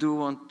 I do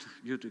want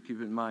you to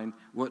keep in mind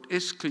what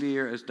is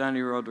clear, as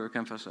Danny Roderick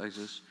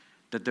emphasizes,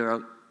 that there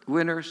are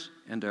winners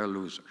and there are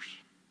losers.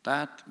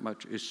 That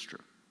much is true.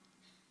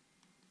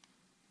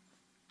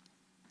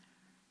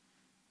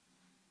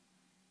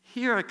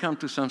 Here I come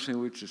to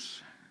something which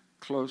is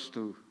close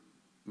to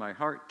my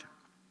heart.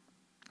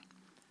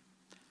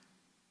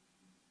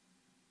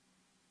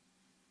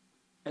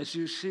 As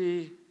you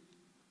see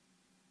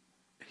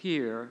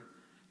here,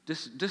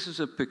 this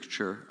is a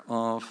picture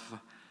of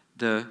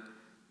the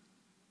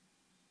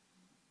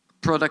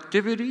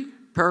productivity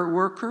per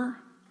worker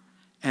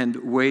and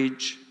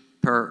wage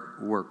per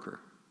worker.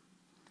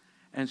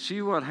 And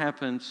see what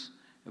happens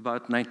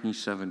about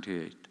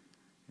 1978.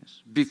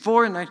 Yes.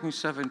 Before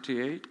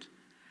 1978,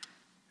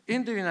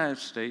 in the United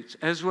States,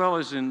 as well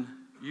as in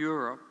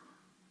Europe,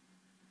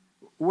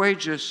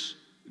 wages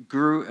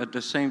grew at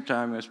the same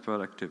time as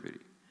productivity.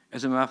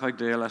 As a matter of fact,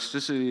 the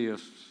elasticity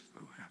of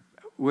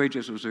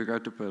wages with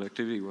regard to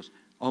productivity was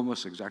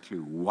almost exactly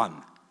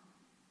 1.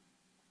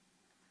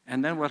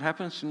 And then what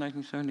happens in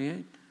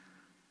 1978?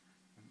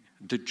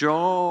 The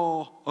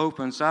jaw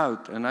opens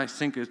out, and I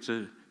think it's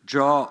a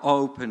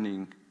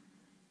jaw-opening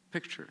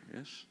picture,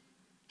 yes?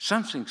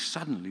 Something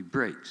suddenly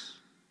breaks.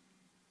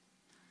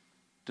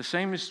 The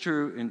same is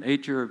true in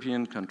 8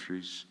 European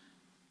countries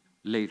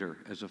later,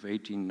 as of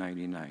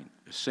 1899.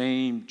 The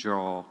same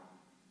jaw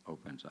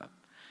opens up.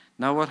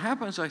 Now, what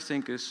happens, I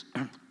think, is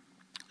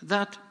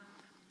that,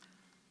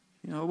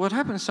 what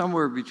happened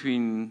somewhere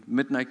between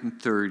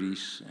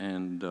mid-1930s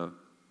and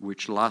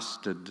which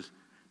lasted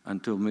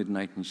until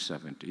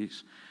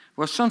mid-1970s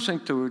was something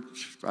to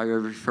which I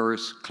refer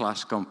as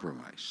class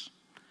compromise.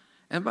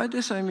 And by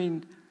this I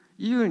mean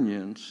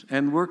unions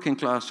and working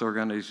class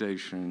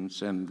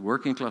organizations and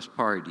working class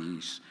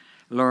parties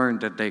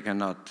learned that they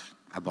cannot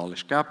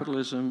abolish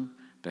capitalism,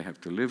 they have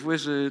to live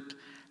with it,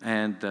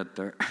 and that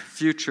their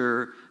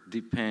future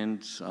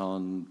depends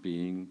on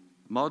being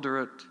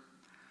moderate.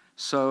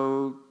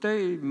 So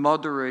they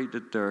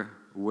moderated their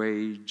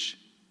wage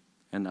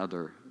and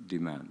other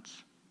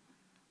demands.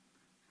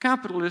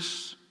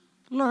 Capitalists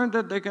learned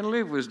that they can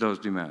live with those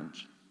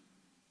demands.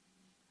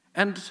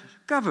 And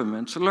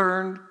governments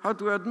learned how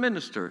to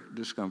administer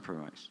this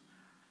compromise,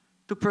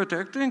 to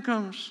protect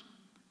incomes,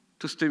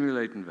 to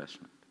stimulate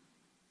investment.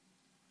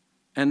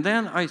 And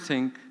then I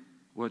think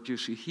what you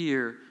see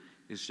here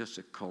is just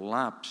a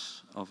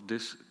collapse of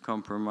this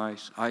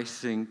compromise, I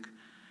think,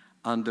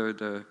 under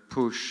the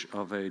push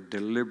of a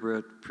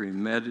deliberate,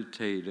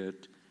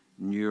 premeditated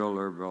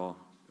neoliberal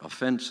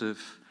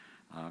offensive,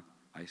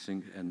 I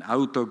think an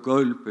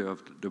autogolpe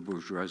of the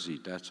bourgeoisie.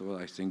 That's what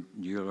I think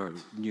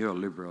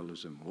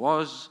neoliberalism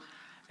was,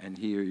 and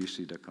here you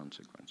see the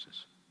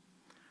consequences.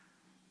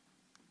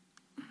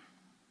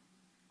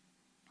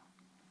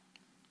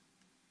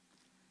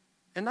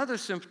 Another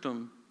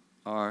symptom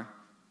are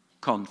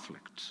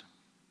conflicts.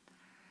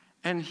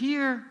 And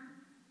here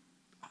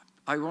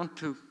I want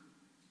to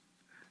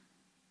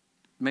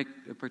make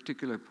a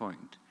particular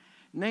point.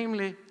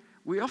 Namely,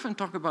 we often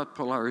talk about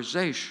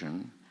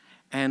polarization,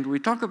 and we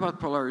talk about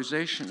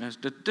polarization as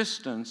the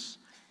distance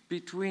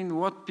between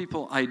what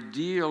people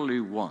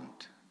ideally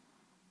want.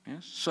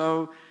 Yes?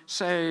 So,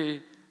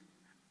 say,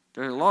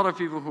 there are a lot of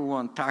people who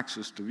want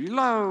taxes to be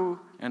low,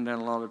 and then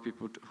a lot of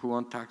people who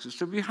want taxes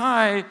to be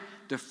high.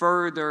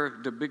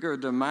 The bigger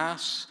the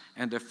mass,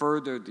 and the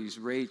further these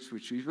rates,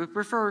 which we would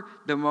prefer,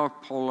 the more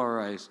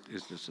polarized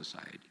is the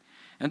society.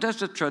 And that's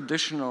the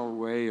traditional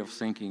way of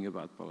thinking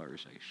about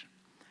polarization.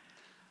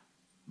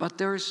 But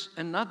there's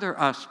another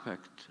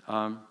aspect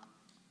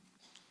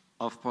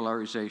of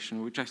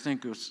polarization, which I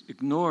think was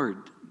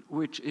ignored,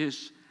 which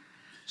is,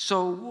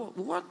 so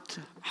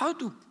how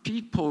do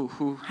people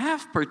who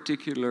have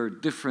particular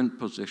different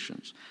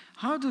positions,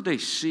 how do they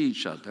see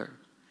each other?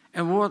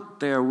 and what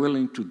they are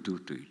willing to do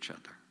to each other.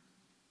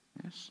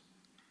 Yes?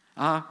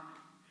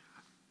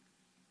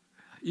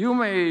 You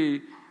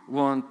may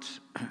want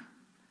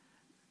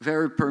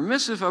very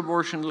permissive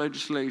abortion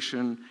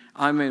legislation.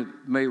 I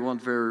may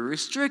want very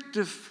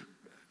restrictive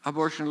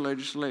abortion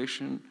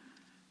legislation.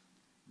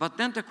 But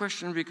then the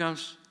question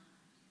becomes,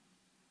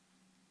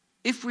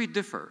 if we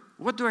differ,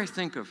 what do I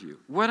think of you?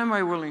 What am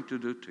I willing to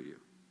do to you?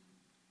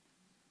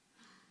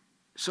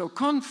 So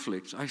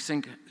conflict, I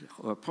think,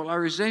 or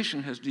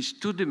polarization has these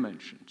two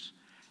dimensions.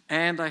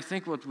 And I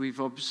think what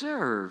we've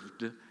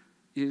observed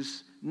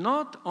is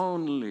not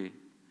only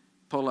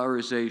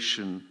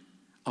polarization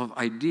of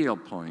ideal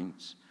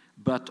points,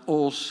 but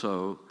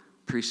also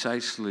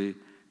precisely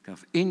kind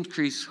of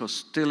increased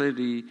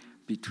hostility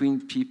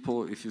between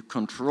people if you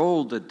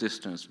control the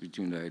distance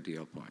between the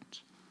ideal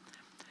points.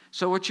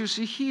 So what you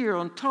see here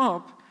on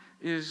top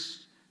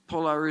is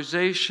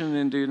polarization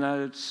in the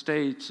United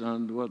States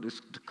on what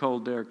is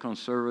called their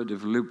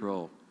conservative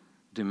liberal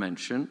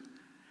dimension,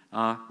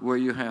 where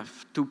you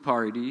have two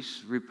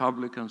parties,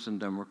 Republicans and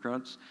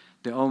Democrats.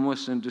 They're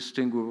almost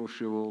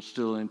indistinguishable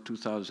still in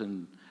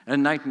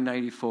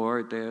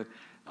 1994. They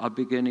are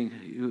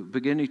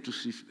beginning to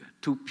see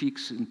two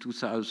peaks in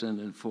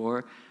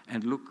 2004,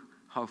 and look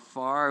how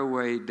far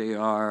away they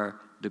are,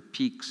 the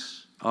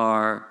peaks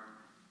are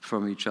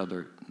from each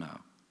other now.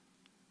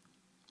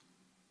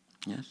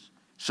 Yes?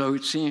 So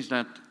it seems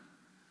that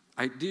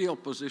ideal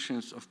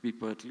positions of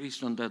people, at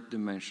least on that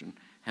dimension,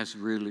 has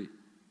really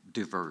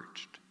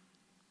diverged.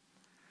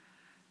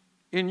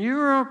 In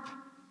Europe,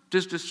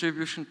 this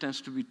distribution tends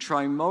to be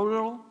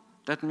trimodal.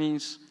 That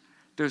means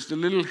there's the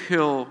little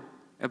hill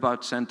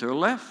about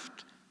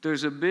center-left,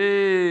 there's a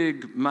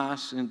big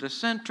mass in the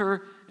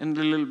center, and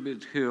a little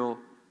bit hill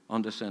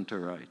on the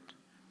center-right.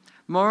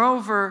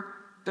 Moreover,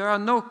 there are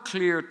no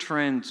clear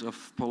trends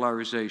of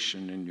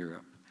polarization in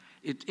Europe.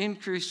 It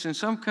increased in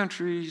some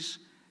countries,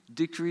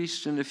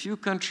 decreased in a few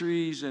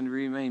countries, and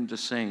remained the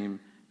same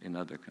in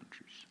other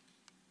countries.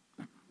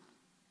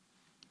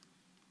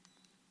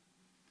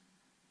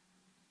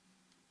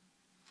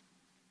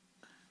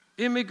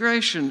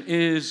 Immigration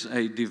is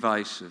a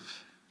divisive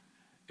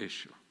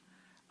issue.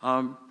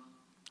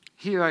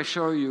 Here I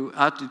show you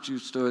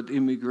attitudes toward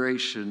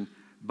immigration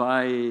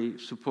by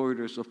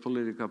supporters of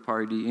political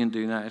party in the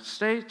United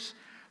States,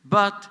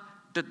 but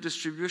the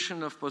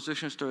distribution of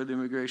positions toward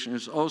immigration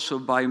is also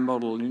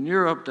bimodal in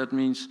Europe. That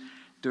means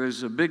there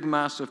is a big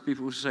mass of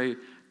people who say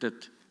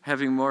that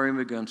having more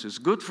immigrants is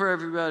good for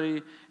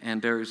everybody,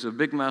 and there is a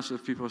big mass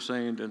of people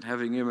saying that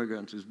having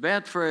immigrants is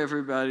bad for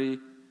everybody,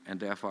 and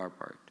they're far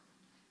apart.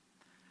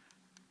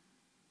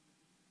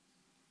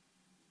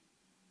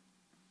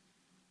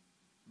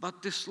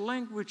 But this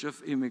language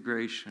of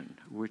immigration,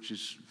 which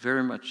is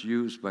very much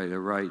used by the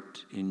right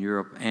in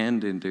Europe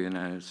and in the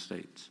United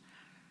States,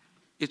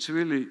 it's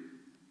really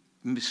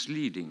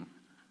misleading,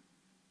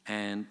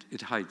 and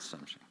it hides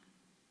something.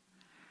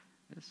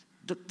 Yes?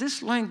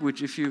 This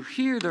language, if you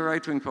hear the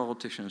right-wing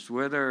politicians,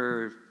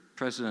 whether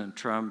President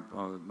Trump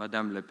or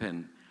Madame Le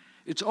Pen,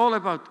 it's all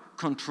about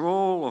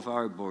control of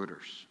our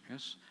borders.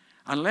 Yes?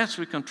 Unless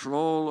we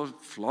control the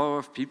flow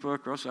of people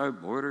across our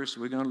borders,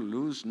 we're going to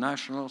lose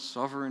national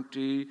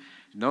sovereignty.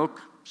 No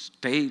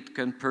state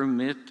can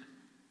permit.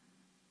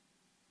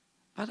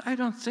 But I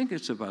don't think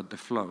it's about the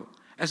flow.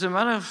 As a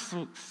matter of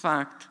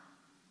fact,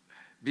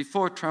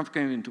 before Trump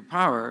came into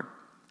power,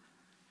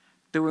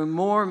 there were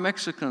more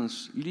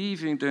Mexicans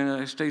leaving the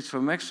United States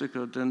for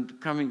Mexico than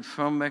coming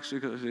from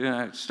Mexico to the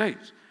United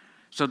States.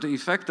 So the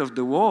effect of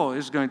the wall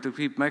is going to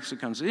keep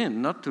Mexicans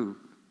in, not to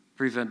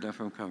prevent them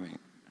from coming.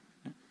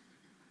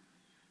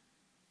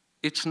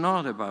 It's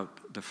not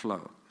about the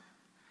flow.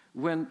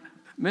 When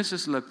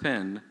Mrs. Le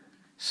Pen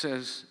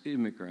says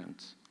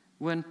immigrants,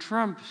 when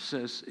Trump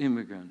says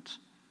immigrants,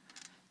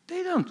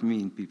 they don't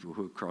mean people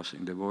who are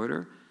crossing the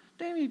border.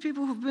 They mean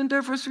people who've been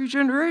there for 3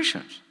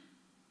 generations.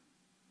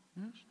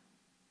 Yes?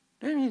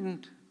 They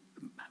mean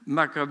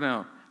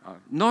Maghrébins,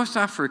 North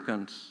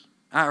Africans,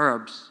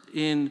 Arabs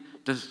in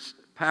the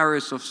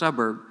Paris of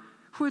suburb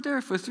who are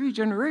there for 3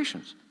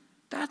 generations.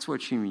 That's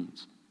what she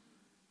means.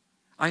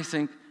 I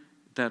think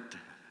that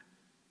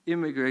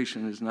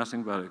immigration is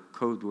nothing but a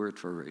code word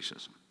for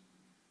racism.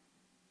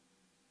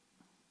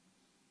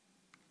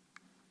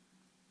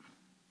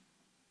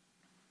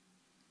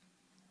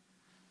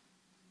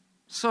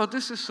 So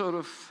this is sort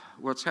of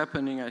what's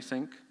happening, I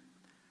think,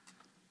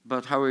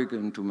 but how are we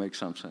going to make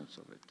some sense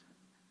of it?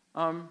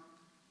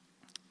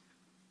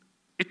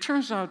 It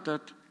turns out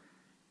that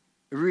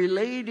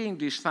relating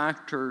these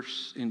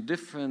factors in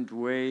different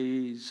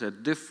ways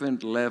at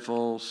different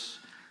levels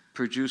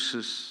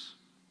produces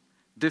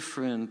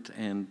different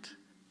and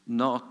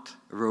not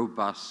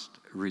robust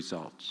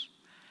results.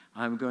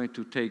 I'm going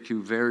to take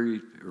you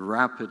very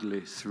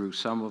rapidly through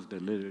some of the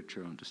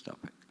literature on this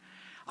topic.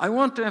 I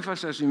want to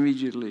emphasize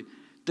immediately,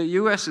 the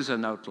US is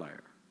an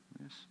outlier.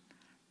 Yes?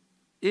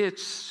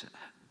 It's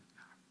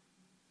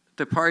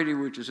the party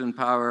which is in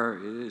power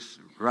is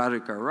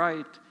radical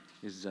right,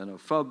 is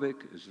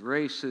xenophobic, is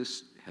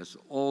racist, has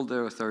all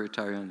the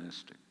authoritarian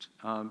instincts.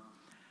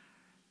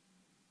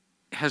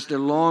 has the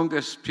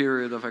longest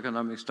period of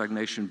economic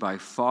stagnation by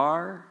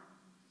far.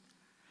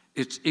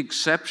 It's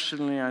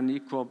exceptionally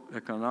unequal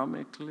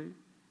economically.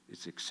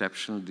 It's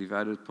exceptionally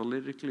divided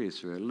politically.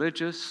 It's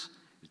religious.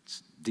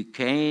 It's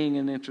decaying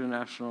in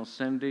international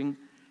standing,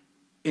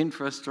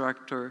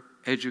 infrastructure,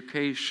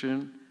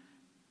 education,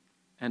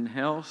 and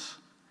health.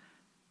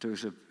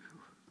 There's a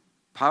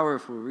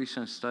powerful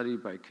recent study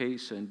by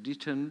Case and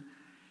Deaton,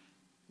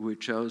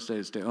 which shows that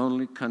it's the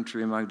only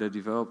country among the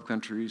developed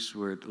countries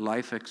where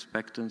life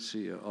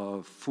expectancy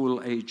of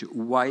full-age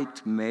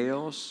white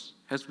males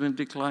has been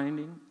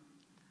declining.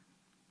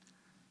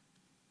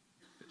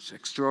 It's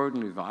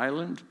extraordinarily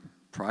violent,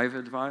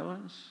 private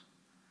violence,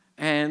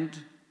 and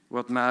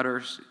what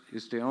matters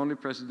is the only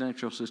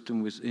presidential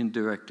system with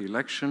indirect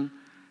election.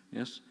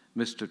 Yes,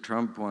 Mr.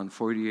 Trump won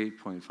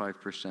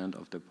 48.5%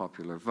 of the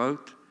popular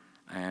vote,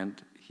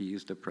 and he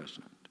is the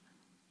president.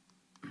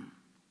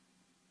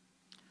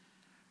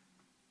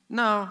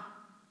 Now,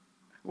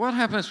 what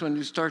happens when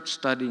you start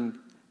studying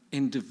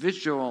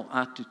individual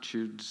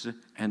attitudes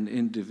and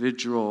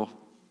individual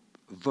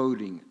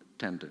voting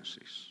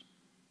tendencies?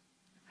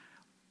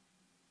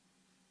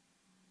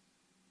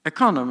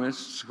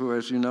 Economists, who,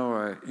 as you know,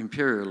 are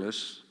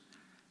imperialists,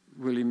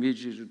 will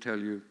immediately tell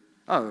you,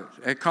 oh,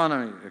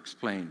 economy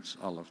explains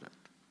all of that.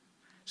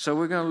 So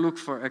we're going to look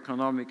for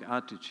economic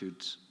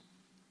attitudes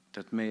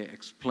that may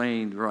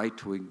explain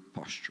right-wing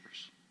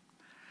postures.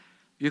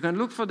 You can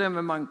look for them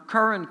among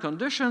current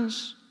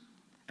conditions,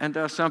 and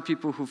there are some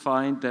people who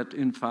find that,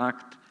 in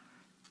fact,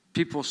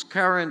 people's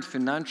current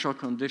financial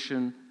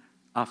condition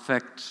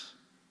affects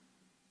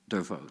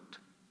their vote.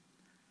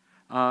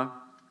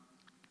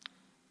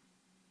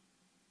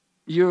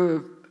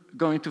 You're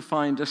going to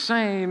find the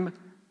same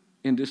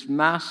in this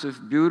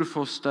massive,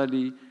 beautiful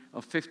study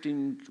of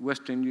 15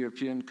 Western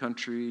European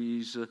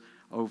countries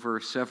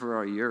over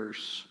several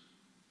years.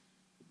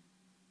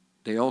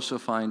 They also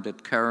find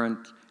that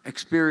current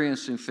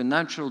experience in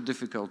financial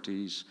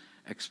difficulties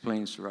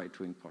explains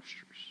right-wing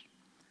postures.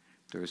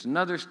 There is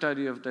another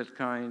study of that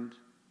kind.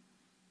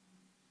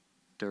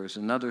 There is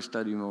another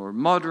study more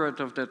moderate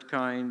of that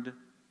kind.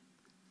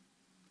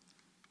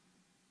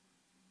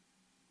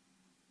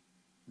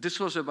 This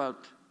was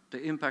about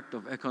the impact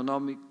of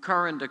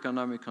current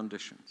economic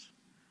conditions.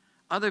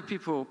 Other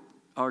people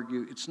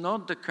argue it's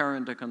not the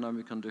current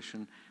economic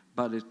condition,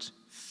 but it's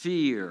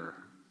fear.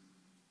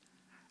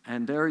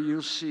 And there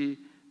you'll see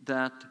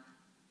that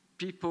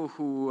people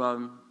who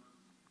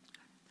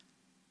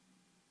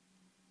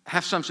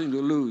have something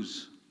to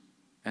lose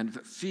and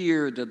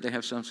fear that they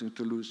have something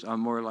to lose are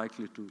more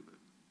likely to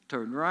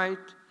turn right.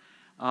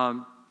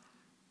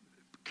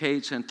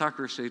 Cates and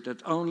Tucker say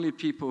that only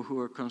people who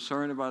are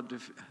concerned about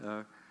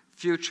the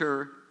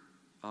future,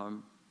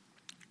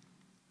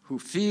 who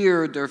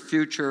fear their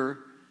future,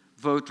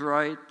 vote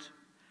right.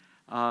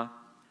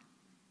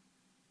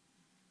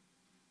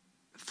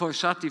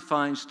 Forsati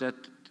finds that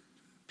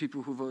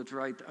people who vote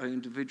right are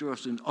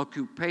individuals in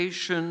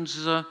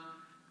occupations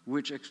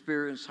which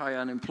experience high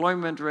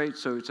unemployment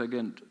rates, so it's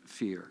again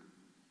fear.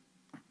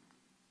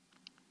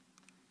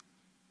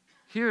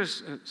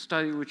 Here's a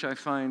study which I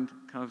find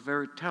kind of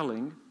very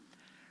telling,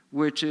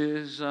 which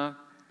is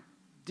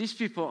these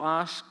people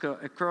ask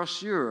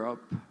across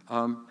Europe,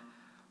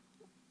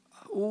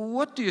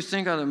 what do you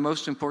think are the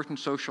most important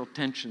social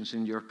tensions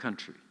in your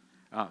country?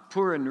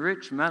 Poor and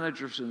rich,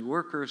 managers and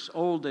workers,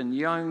 old and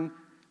young,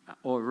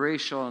 or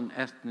racial and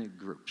ethnic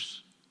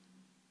groups.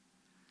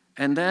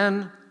 And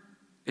then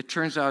it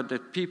turns out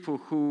that people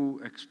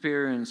who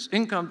experience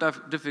income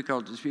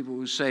difficulties, people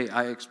who say,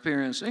 I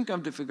experience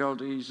income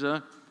difficulties,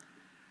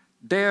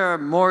 they're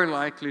more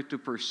likely to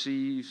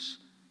perceive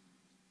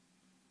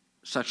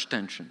such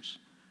tensions.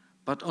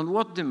 But on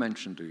what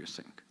dimension do you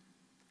think?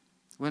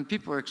 When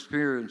people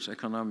experience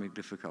economic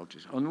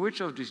difficulties, on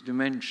which of these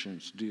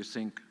dimensions do you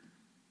think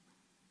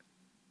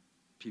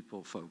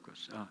people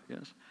focus?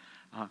 Yes.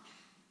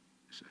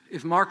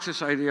 If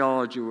Marxist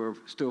ideology were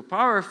still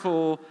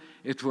powerful,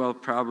 it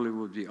probably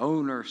would be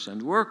owners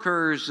and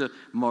workers,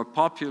 more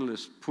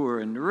populist, poor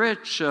and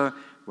rich.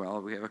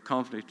 Well, we have a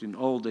conflict in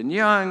old and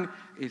young.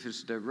 If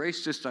it's the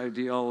racist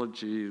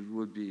ideology, it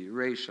would be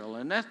racial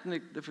and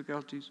ethnic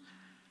difficulties.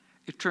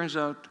 It turns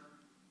out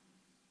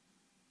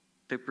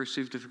they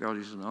perceive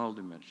difficulties in all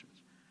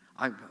dimensions.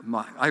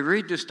 I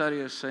read this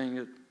study as saying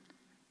that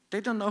they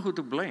don't know who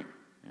to blame.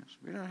 Yes,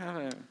 we don't have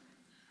a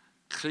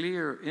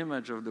clear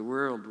image of the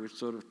world which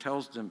sort of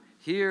tells them,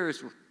 here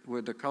is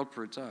where the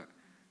culprits are.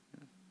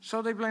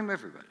 So they blame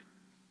everybody.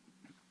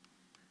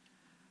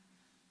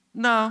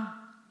 Now,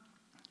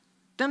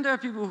 then there are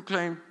people who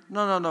claim,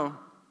 no,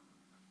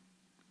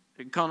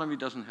 the economy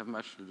doesn't have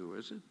much to do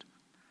with it.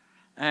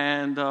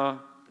 And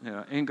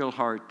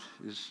Engelhardt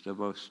is the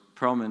most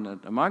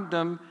prominent among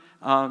them.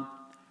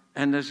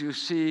 And as you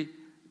see,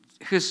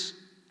 his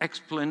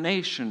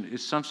explanation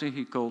is something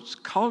he calls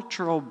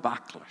cultural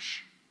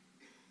backlash.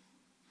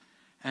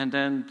 And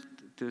then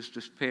there's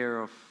this pair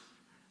of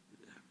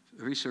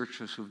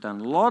researchers who've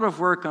done a lot of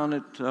work on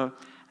it,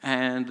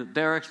 and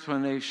their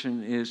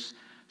explanation is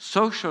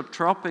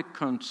sociotropic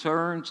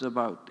concerns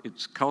about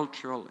its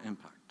cultural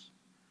impacts.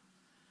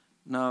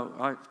 Now,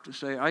 I have to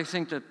say, I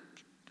think that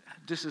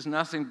this is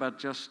nothing but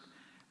just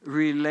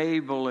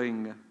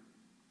relabeling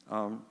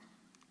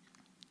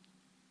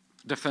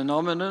the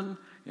phenomenon.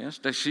 Yes,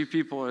 they see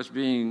people as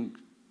being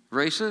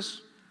racist,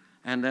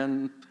 and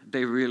then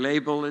they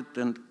relabel it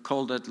and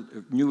call that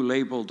new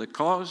label the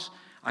cause.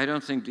 I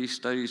don't think these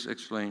studies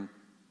explain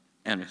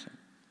anything.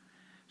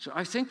 So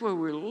I think where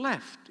we're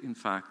left, in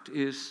fact,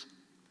 is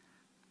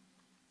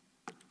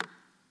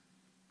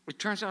it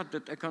turns out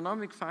that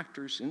economic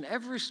factors in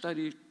every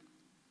study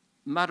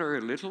matter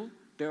a little.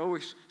 They're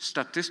always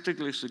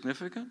statistically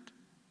significant,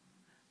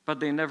 but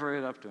they never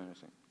add up to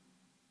anything.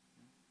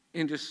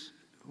 In this,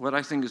 what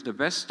I think is the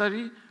best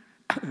study,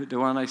 the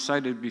one I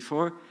cited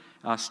before,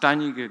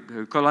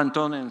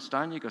 Colantone and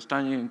Stanik, or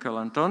Stanik and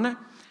Colantone,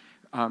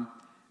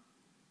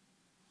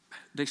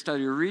 they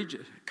study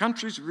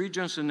countries,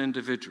 regions, and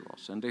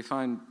individuals, and they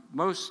find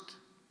most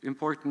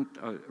important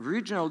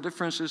regional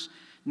differences,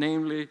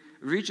 namely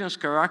regions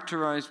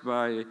characterized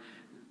by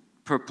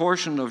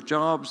proportion of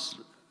jobs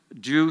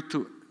due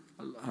to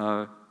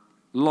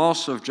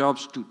loss of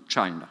jobs to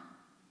China.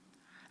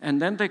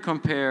 And then they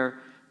compare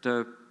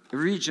the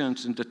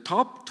regions in the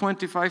top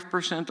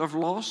 25% of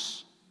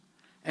loss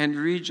and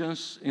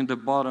regions in the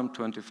bottom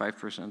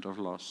 25% of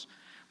loss.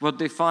 What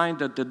they find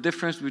that the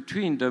difference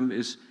between them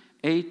is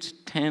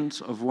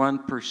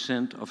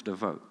 0.8% of the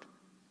vote.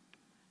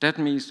 That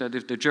means that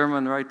if the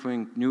German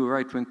new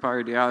right-wing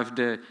party,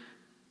 AfD,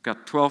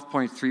 got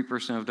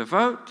 12.3% of the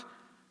vote,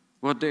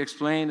 what they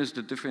explain is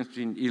the difference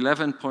between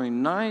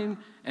 11.9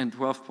 and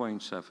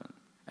 12.7.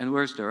 And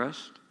where's the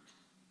rest?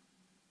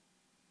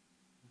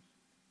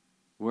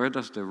 Where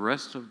does the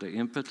rest of the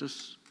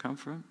impetus come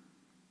from?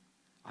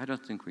 I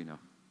don't think we know.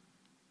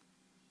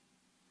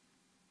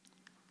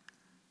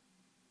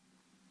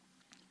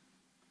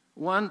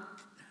 One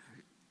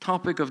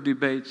topic of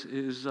debate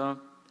is,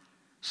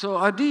 so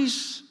are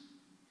these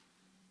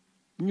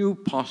new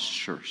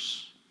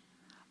postures,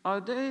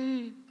 are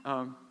they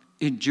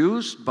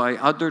induced by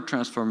other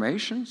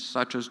transformations,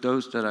 such as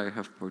those that I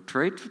have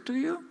portrayed to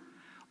you,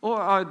 or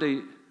are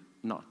they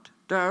not?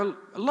 There are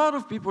a lot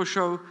of people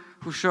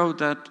who show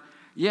that,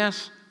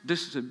 yes,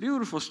 this is a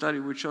beautiful study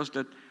which shows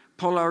that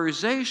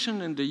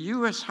polarization in the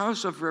US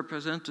House of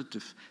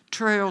Representatives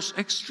trails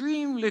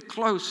extremely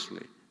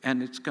closely,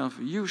 and it's kind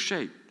of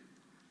U-shaped,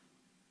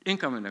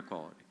 income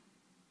inequality.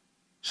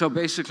 So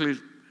basically,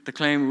 the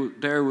claim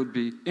there would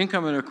be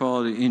income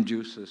inequality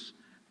induces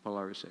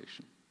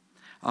polarization.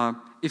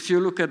 If you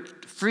look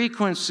at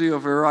frequency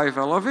of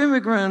arrival of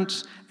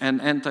immigrants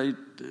and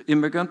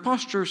anti-immigrant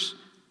postures,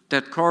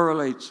 that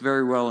correlates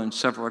very well in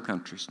several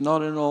countries.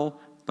 Not in all,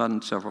 but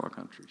in several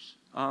countries.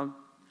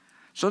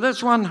 So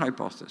that's one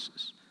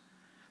hypothesis.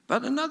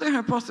 But another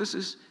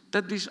hypothesis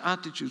that these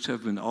attitudes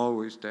have been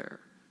always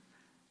there.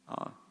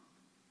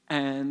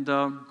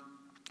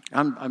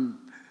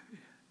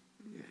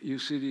 You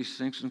see these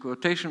things in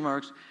quotation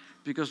marks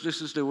because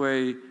this is the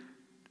way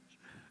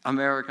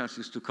Americans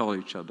used to call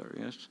each other,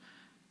 yes?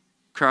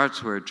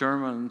 Krauts were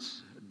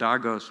Germans,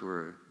 Dagos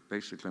were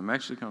basically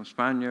Mexicans,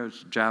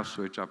 Spaniards, Japs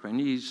were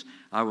Japanese,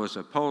 I was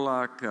a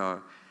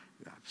Polak,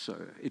 so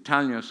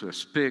Italians were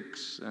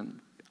Spics, and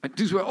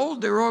these were all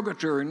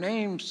derogatory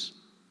names.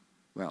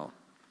 Well,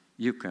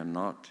 you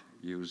cannot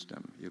use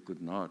them. You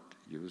could not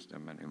use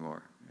them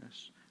anymore,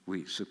 yes?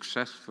 We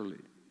successfully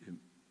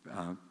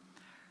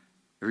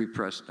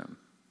repressed them.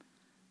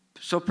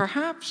 So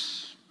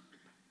perhaps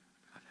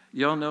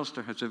Jan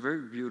Elster has a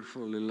very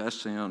beautiful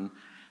lesson on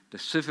the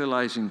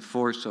civilizing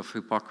force of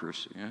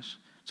hypocrisy, yes?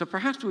 So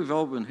perhaps we've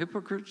all been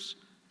hypocrites,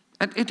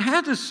 and it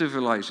had a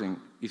civilizing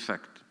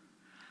effect.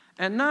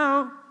 And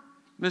now,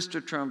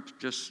 Mr. Trump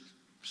just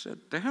said,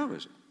 the hell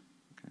with it.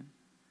 Okay?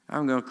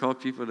 I'm going to call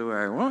people the way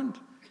I want.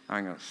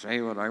 I'm going to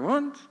say what I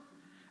want.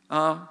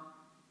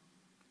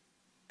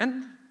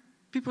 And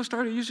people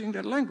started using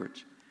that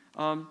language.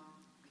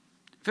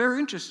 Very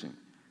interesting.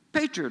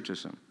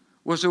 Patriotism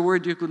was a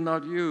word you could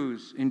not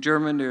use in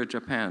Germany or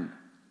Japan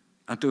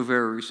until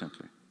very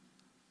recently.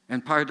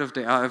 And part of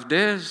the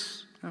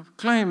AfD's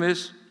claim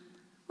is,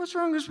 what's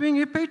wrong with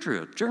being a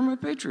patriot, German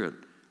patriot?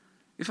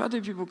 If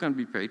other people can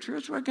be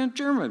patriots, why can't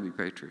Germans be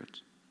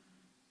patriots?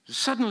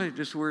 Suddenly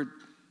this word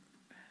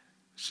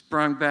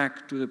sprung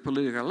back to the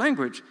political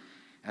language,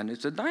 and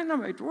it's a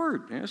dynamite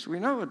word, yes? We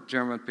know what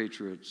German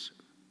patriots,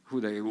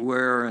 who they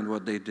were and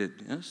what they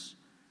did, yes?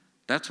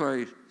 That's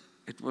why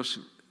it was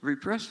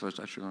repressed for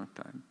such a long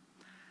time.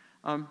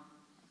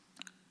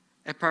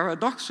 A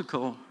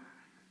paradoxical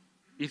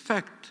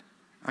effect,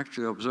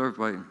 actually observed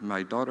by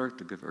my daughter,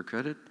 to give her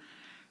credit,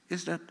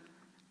 is that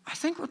I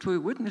think what we're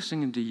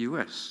witnessing in the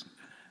US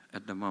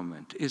at the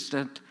moment is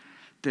that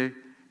the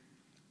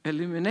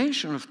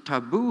elimination of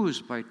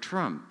taboos by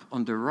Trump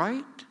on the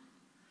right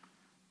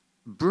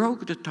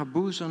broke the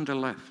taboos on the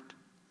left.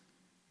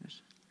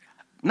 Yes.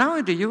 Now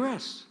in the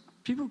US,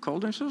 people call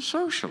themselves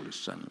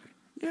socialists suddenly.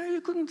 Yeah,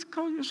 you couldn't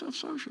call yourself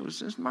socialist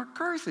since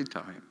McCarthy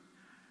time.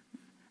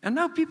 And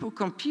now people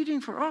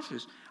competing for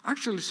office,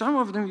 actually some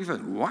of them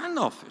even won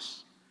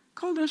office,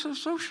 call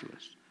themselves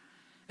socialists.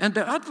 And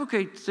they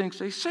advocate things,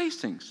 they say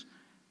things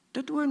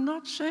that we're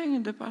not saying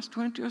in the past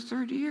 20 or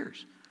 30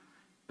 years.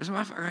 As a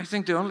matter of fact, I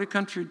think the only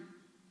country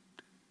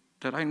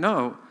that I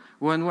know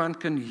when one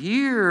can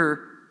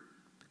hear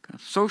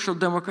social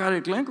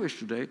democratic language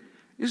today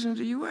is in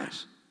the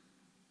US.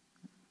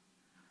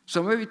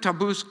 So maybe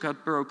taboos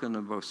got broken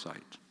on both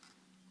sides.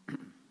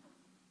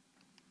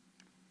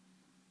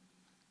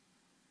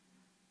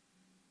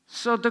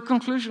 So the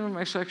conclusion of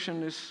my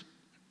section is,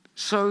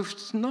 so if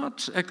it's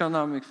not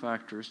economic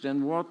factors,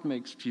 then what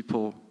makes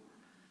people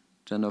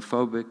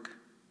xenophobic?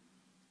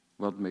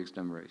 What makes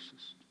them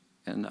racist?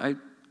 And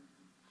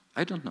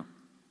I don't know.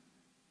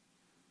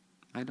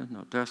 I don't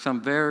know. There are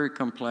some very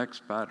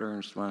complex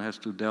patterns one has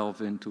to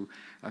delve into.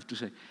 I have to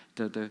say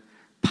that the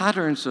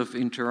patterns of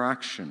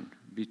interaction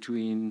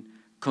between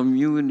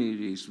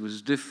communities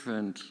with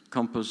different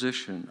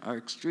composition are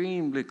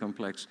extremely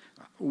complex.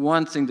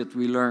 One thing that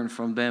we learn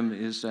from them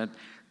is that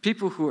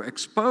people who are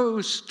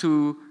exposed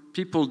to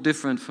people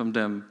different from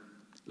them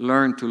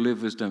learn to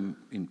live with them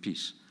in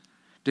peace.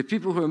 The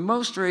people who are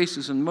most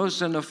racist and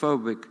most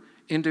xenophobic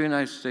in the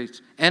United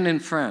States and in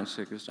France,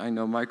 because I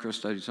know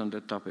micro-studies on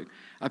that topic,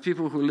 are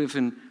people who live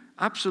in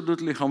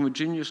absolutely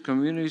homogeneous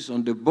communities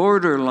on the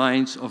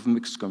borderlines of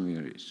mixed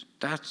communities.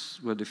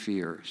 That's where the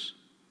fear is.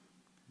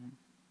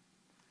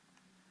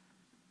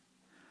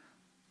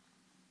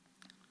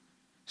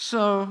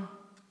 So,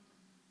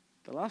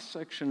 the last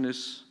section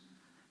is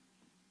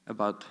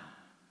about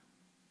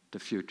the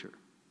future.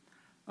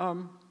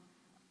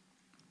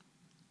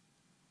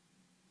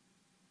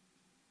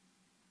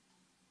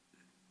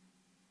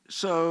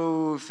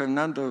 So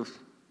Fernando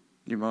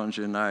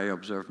Limonge and I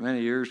observed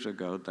many years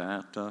ago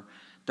that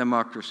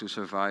democracy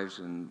survives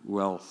in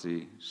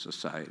wealthy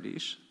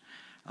societies.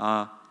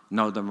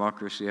 No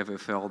democracy ever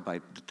fell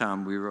by the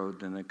time we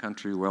wrote in a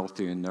country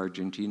wealthy in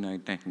Argentina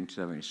in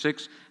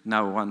 1976.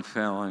 Now one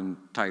fell in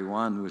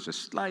Taiwan with a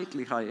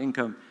slightly high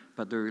income,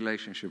 but the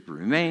relationship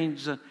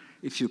remains.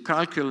 If you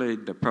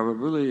calculate the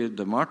probability that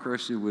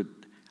democracy would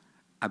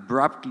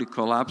abruptly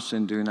collapse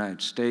in the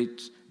United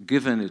States,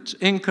 given its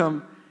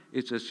income,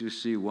 it's, as you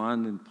see,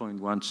 1 in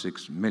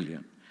 0.16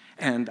 million.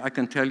 And I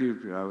can tell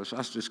you, I was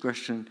asked this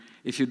question,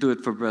 if you do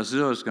it for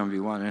Brazil, it's going to be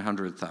 1 in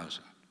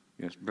 100,000.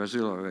 Yes,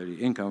 Brazil already,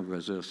 income of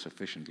Brazil is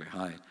sufficiently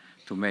high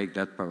to make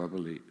that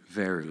probability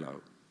very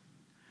low.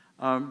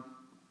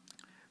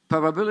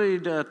 Probability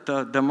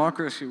that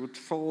democracy would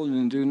fall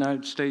in the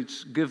United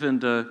States, given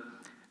the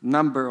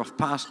number of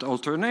past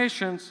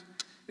alternations,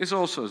 is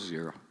also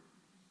 0.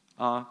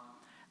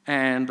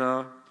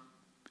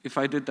 If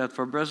I did that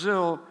for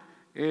Brazil,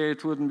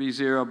 it wouldn't be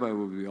 0, but it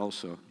would be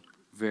also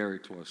very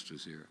close to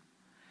 0.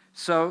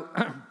 So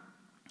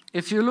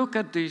if you look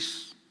at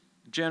these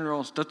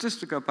general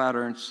statistical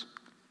patterns,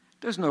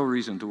 there's no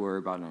reason to worry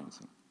about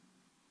anything.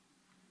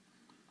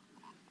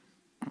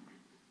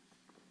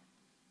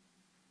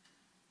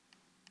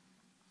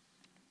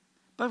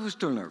 But we're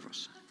still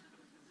nervous.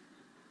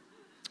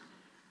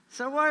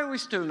 So why are we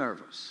still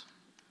nervous?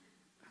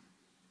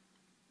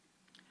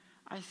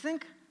 I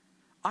think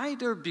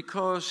either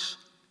because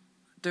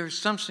there's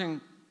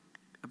something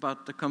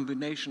about the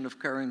combination of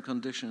current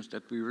conditions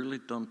that we really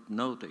don't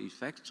know the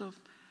effects of,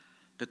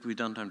 that we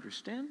don't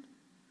understand,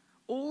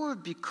 or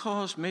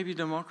because maybe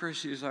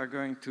democracies are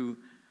going to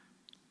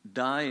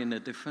die in a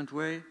different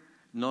way,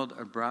 not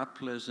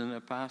abruptly as in the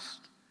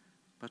past,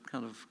 but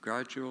kind of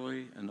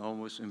gradually and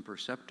almost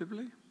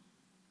imperceptibly.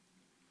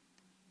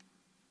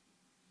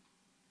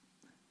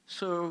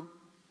 So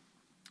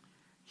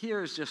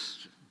here's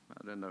just,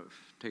 I don't know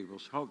if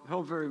tables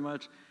help very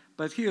much,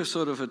 but here's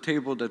sort of a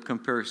table that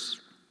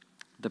compares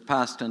the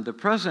past and the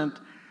present.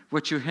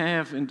 What you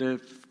have in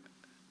the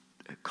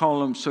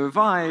column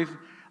survive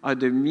are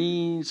the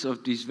means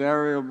of these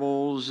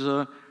variables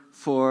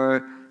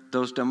for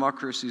those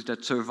democracies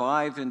that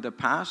survive in the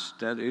past,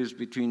 that is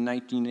between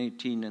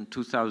 1918 and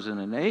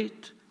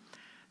 2008.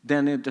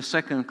 Then in the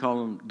second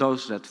column,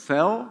 those that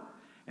fell,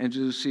 and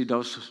you see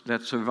those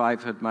that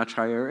survived had much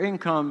higher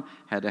income,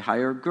 had a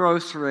higher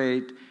growth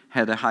rate,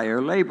 had a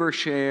higher labor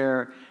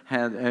share,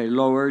 had a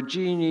lower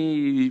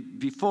Gini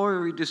before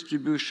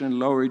redistribution,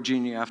 lower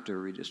Gini after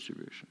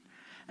redistribution.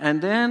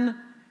 And then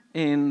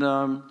in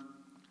the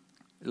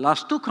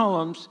last two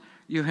columns,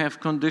 you have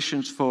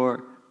conditions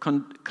for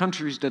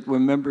countries that were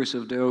members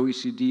of the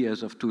OECD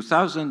as of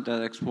 2000,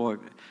 that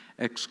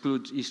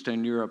excludes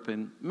Eastern Europe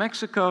and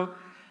Mexico,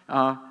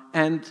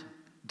 and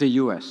the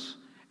US.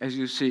 As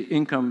you see,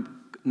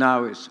 income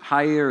now is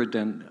higher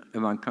than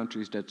among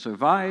countries that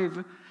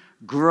survive.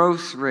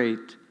 Growth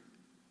rate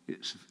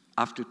is,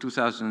 after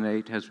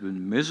 2008 has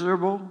been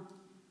miserable.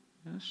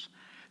 Yes.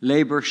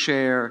 Labor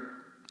share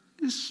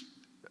is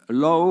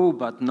low,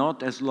 but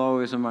not as low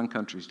as among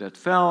countries that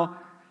fell.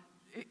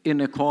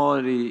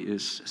 Inequality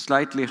is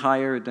slightly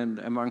higher than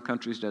among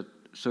countries that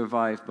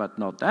survive, but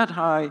not that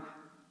high.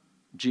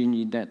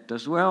 Gini net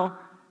as well.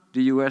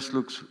 The US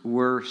looks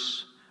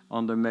worse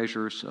on the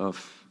measures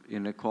of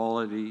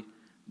inequality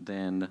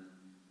than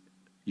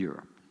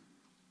Europe.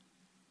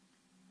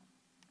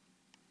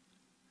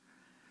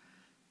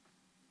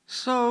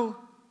 So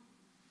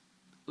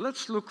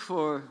let's look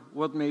for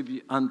what may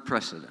be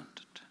unprecedented.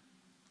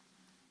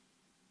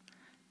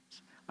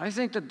 I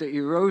think that the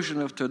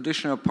erosion of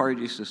traditional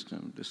party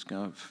system, this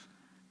kind of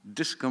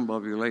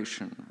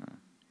discombobulation,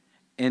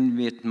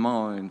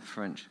 émiettement in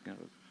French, kind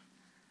of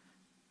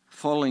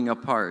falling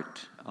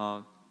apart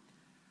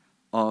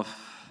of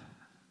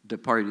the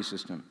party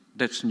system,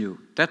 that's new.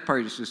 That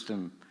party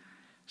system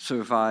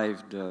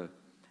survived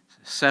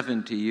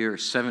 70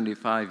 years,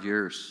 75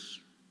 years,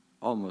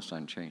 almost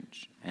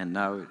unchanged, and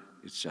now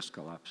it's just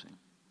collapsing.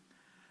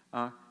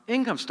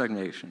 Income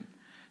stagnation.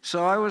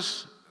 So I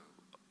was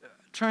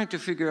trying to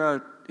figure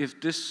out if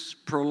this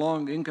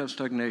prolonged income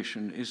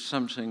stagnation is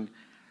something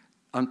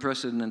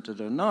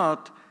unprecedented or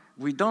not.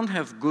 We don't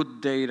have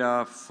good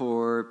data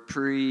for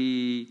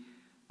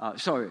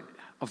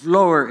of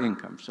lower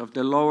incomes, of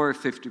the lower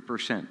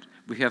 50%.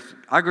 We have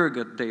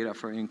aggregate data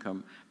for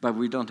income, but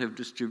we don't have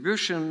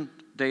distribution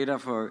data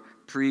for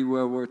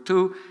pre-World War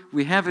II.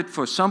 We have it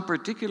for some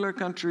particular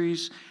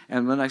countries,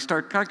 and when I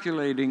start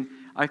calculating,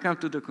 I come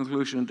to the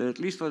conclusion that at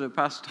least for the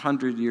past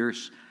 100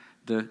 years,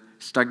 the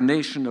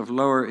stagnation of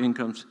lower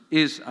incomes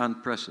is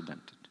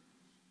unprecedented.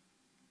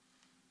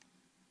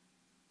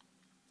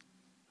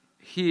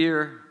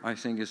 Here, I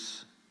think,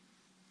 is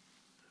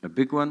a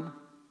big one.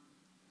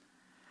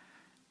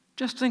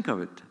 Just think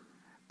of it.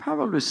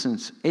 Probably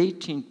since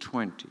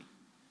 1820,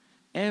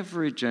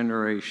 every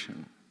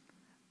generation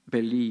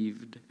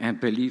believed, and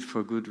believed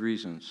for good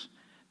reasons,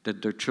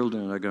 that their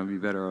children are going to be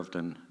better off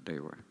than they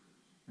were.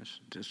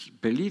 This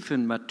belief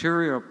in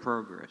material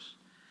progress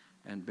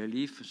and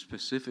belief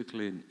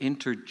specifically in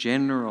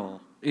intergenerational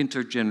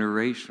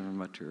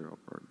material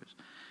progress.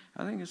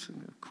 I think it's a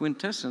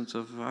quintessence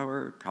of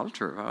our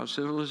culture, of our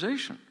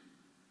civilization.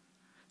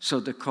 So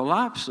the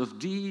collapse of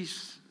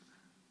these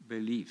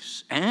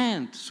beliefs,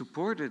 and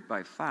supported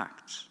by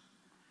facts,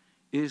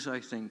 is, I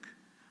think,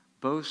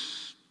 both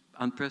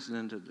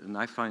unprecedented, and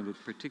I find it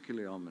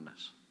particularly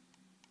ominous.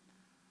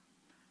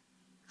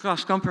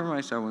 Class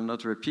compromise, I will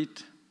not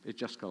repeat, it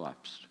just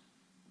collapsed.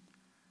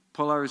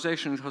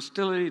 Polarization and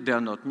hostility, they are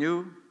not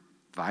new.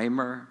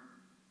 Weimar,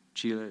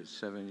 Chile,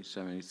 70,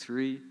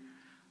 73,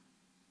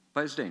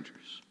 but it's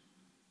dangerous.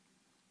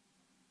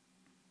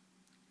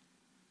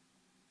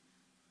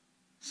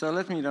 So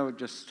let me now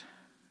just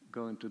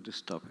go into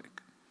this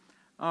topic.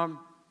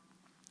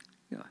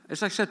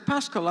 As I said,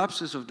 past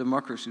collapses of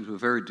democracies were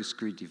very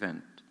discrete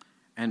events,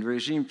 and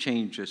regime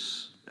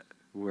changes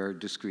were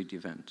discrete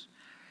events.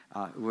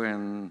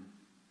 When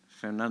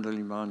Fernando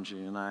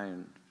Limongi and I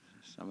and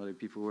some other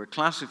people were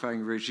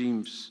classifying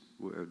regimes,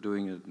 we were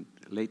doing it in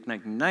the late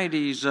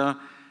 1990s,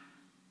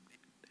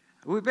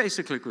 we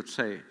basically could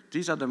say,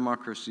 these are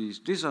democracies,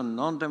 these are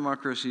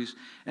non-democracies,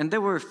 and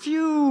there were a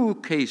few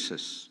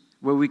cases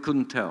where we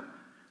couldn't tell.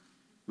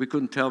 We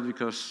couldn't tell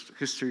because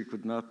history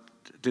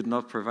did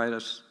not provide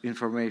us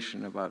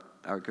information about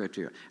our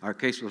criteria. Our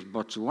case was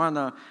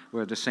Botswana,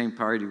 where the same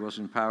party was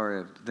in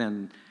power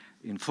then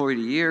in 40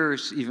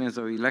 years, even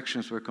though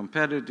elections were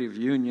competitive,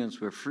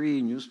 unions were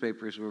free,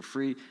 newspapers were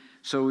free,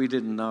 so we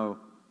didn't know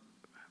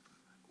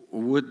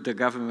would the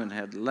government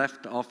had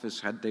left office,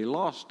 had they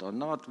lost or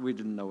not. We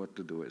didn't know what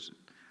to do with it.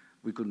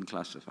 We couldn't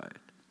classify it.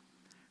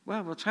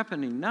 Well, what's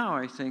happening now,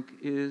 I think,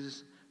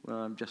 is, well,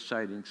 I'm just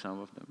citing some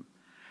of them.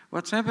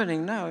 What's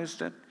happening now is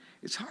that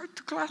it's hard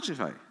to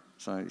classify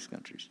some of these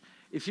countries.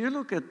 If you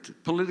look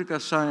at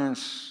political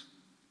science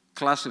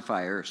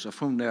classifiers, of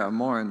whom there are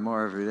more and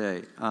more every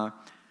day,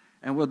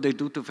 and what they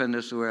do to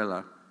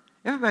Venezuela,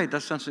 everybody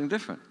does something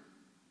different.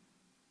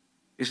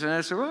 Is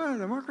Venezuela a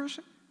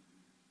democracy?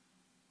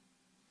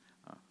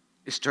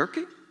 Is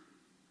Turkey?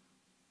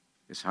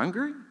 Is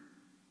Hungary?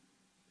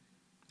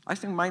 I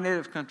think my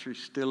native country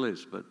still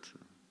is, but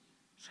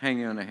it's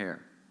hanging on a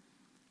hair.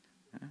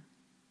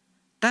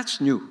 That's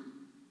new.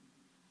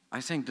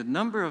 I think the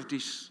number of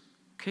these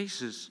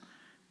cases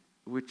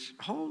which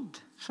hold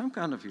some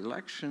kind of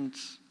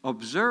elections,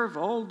 observe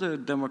all the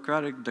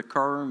democratic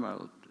decorum,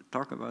 I'll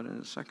talk about it in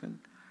a second,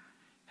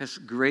 has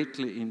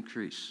greatly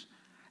increased.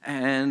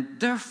 And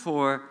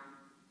therefore,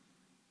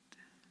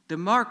 the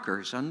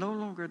markers are no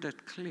longer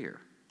that clear.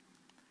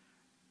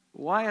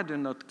 Why are they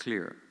not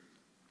clear?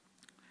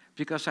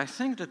 Because I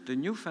think that the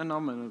new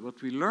phenomenon,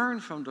 what we learn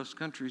from those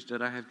countries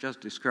that I have just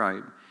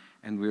described,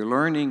 and we're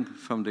learning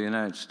from the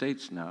United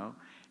States now,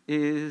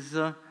 is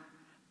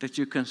that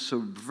you can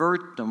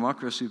subvert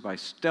democracy by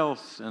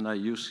stealth, and I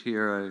use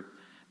here a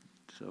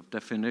sort of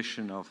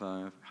definition of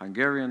a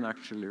Hungarian,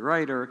 actually,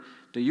 writer,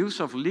 the use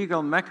of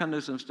legal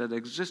mechanisms that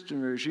exist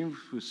in regimes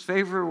with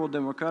favorable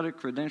democratic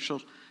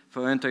credentials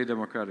for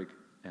anti-democratic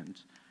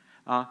ends.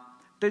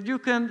 That you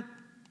can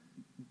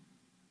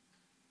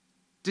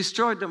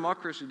destroy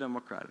democracy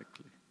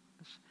democratically.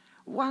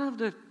 One of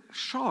the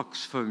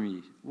shocks for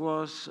me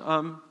was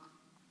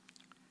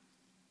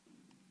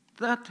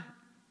that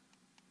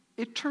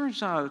it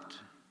turns out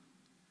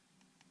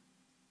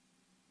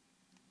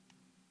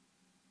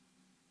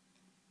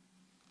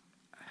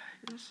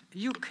Yes,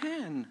 you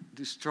can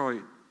destroy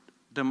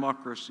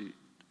democracy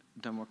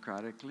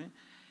democratically,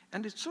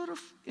 and it's sort of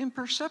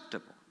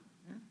imperceptible.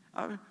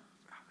 Yeah?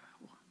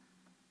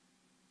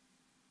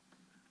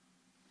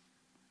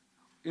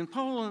 In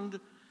Poland,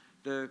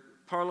 the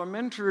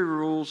parliamentary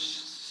rules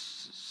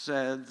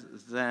said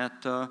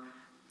that the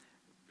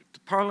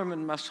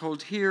parliament must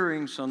hold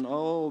hearings on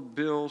all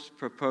bills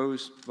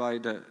proposed by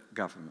the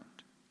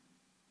government.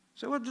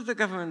 So what did the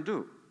government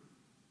do?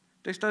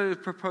 They started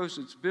to propose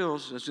its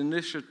bills as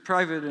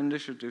private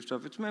initiatives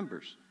of its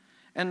members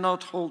and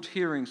not hold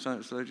hearings on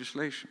its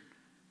legislation.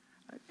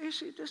 You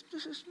see, this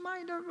is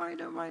minor.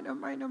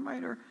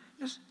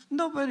 Yes,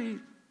 nobody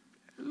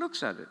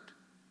looks at it.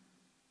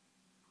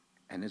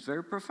 And it's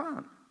very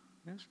profound,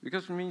 yes,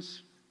 because it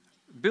means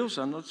bills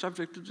are not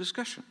subject to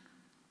discussion.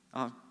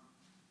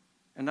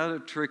 Another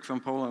trick from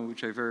Poland,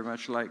 which I very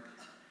much like.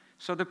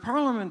 So the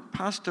parliament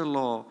passed a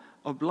law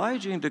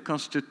obliging the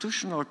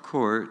Constitutional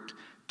Court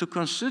to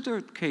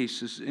consider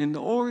cases in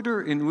the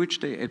order in which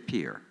they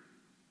appear.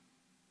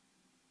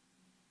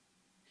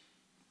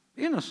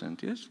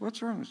 Innocent, yes?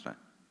 What's wrong with that?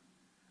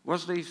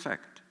 What's the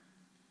effect?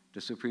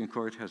 The Supreme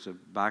Court has a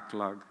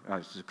backlog,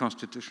 the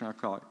Constitutional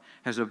Court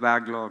has a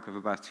backlog of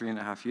about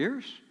 3.5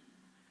 years.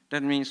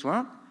 That means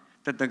what?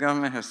 That the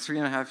government has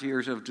 3.5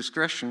 years of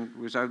discretion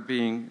without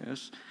being,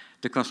 yes,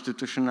 the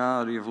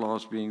constitutionality of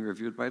laws being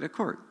reviewed by the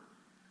court.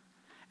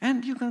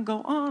 And you can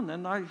go on,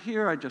 and I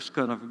just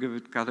kind of give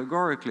it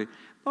categorically,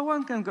 but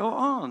one can go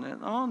on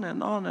and on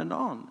and on and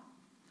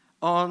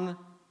on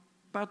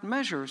about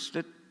measures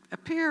that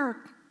appear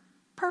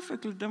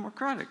perfectly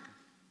democratic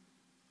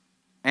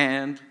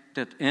and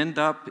that end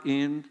up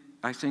in,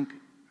 I think,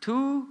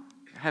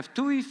 have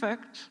two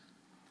effects.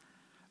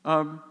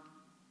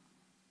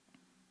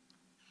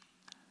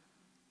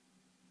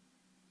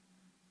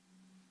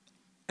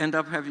 End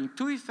up having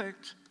two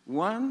effects.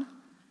 One,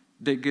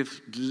 they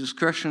give the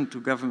discretion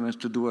to governments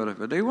to do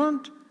whatever they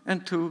want,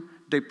 and two,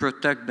 they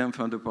protect them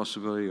from the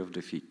possibility of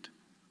defeat.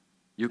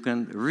 You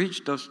can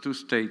reach those two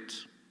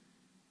states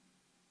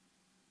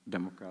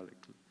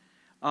democratically.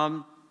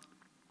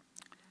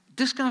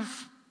 This kind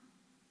of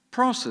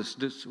process,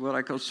 this what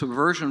I call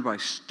subversion by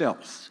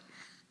stealth,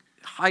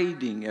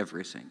 hiding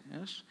everything,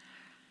 yes,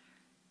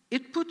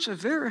 it puts a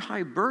very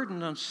high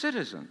burden on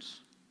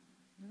citizens.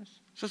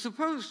 Yes? So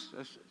suppose,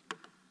 as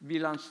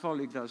Bilan's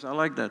colleague does, I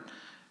like that,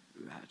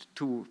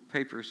 2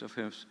 papers of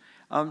his,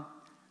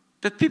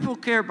 that people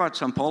care about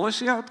some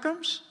policy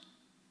outcomes.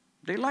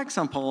 They like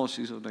some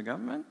policies of the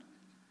government,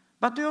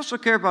 but they also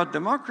care about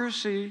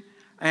democracy,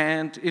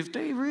 and if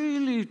they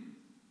really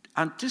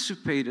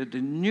anticipated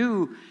and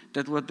knew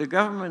that what the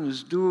government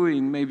is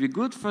doing may be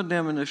good for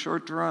them in the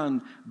short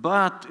run,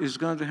 but is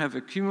going to have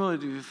a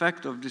cumulative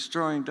effect of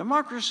destroying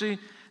democracy,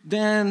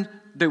 then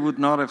they would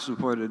not have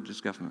supported this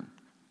government.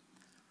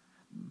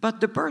 But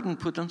the burden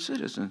put on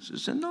citizens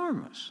is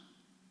enormous.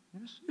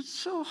 Yes? It's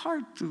so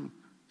hard to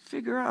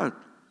figure out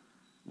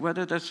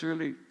whether that's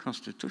really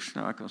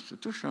constitutional,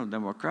 unconstitutional,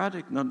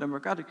 democratic, not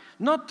democratic.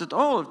 Note that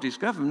all of these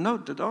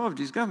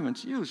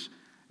governments use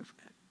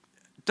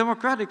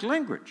democratic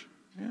language.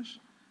 Yes,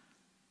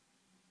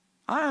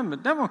 I am a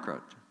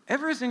Democrat.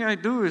 Everything I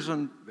do is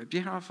on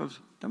behalf of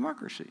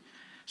democracy.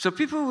 So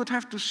people would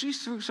have to see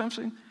through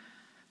something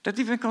that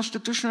even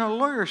constitutional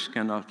lawyers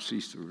cannot see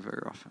through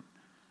very often.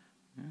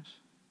 Yes.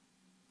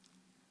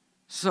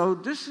 So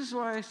this is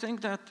why I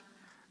think that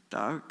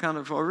the kind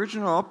of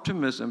original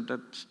optimism that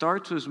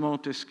starts with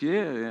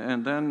Montesquieu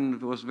and then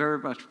was very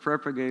much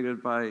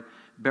propagated by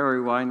Barry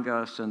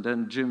Weingast and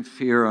then Jim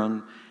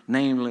Fearon,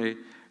 namely,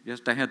 yes,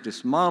 they had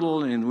this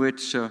model in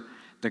which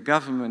the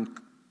government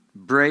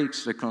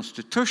breaks the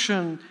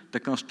Constitution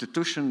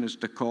is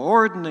the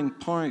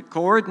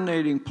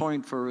coordinating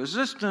point for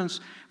resistance.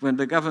 When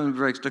the government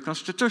breaks the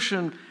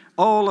Constitution,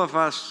 all of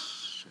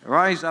us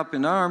rise up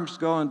in arms,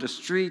 go on the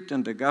street,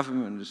 and the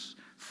government is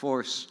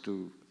forced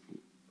to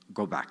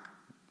go back.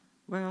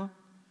 Well,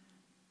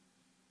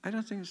 I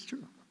don't think it's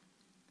true.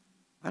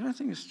 I don't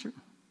think it's true.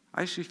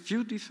 I see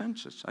few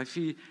defenses. I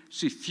see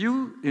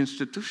few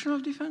institutional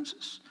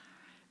defenses,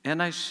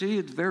 and I see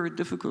it very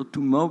difficult to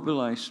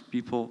mobilize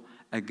people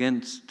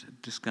against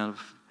this kind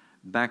of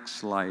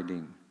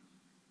backsliding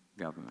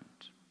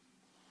government.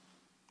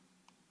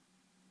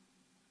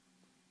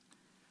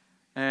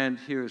 And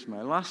here's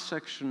my last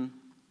section.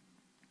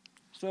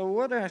 So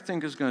what do I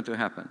think is going to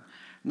happen?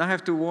 Now I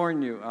have to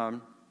warn you,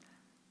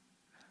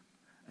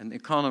 an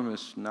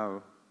economist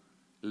now,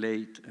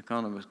 late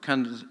economist,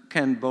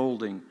 Ken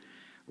Boulding,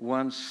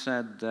 once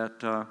said that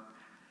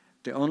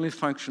the only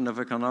function of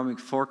economic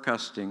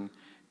forecasting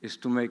is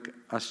to make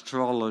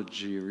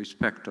astrology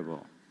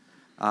respectable.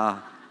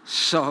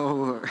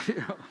 So, you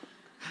know,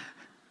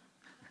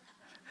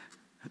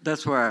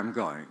 that's where I'm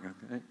going,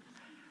 okay?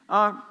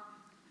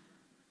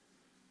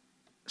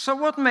 So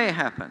what may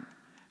happen?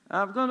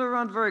 I'm going to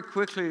run very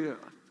quickly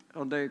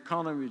on the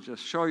economy,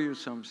 just show you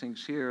some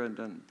things here and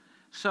then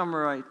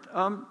summarize.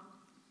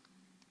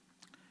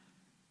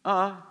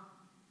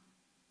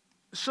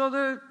 So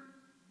the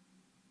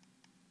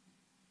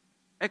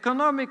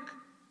economic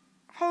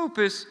hope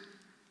is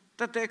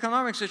that the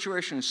economic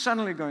situation is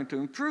suddenly going to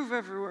improve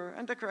everywhere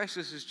and the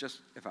crisis is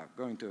just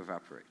going to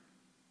evaporate.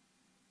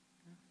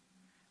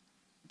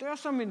 There are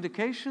some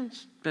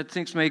indications that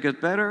things may get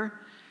better,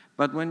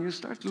 but when you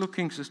start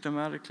looking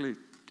systematically,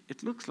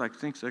 it looks like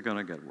things are going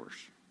to get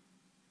worse.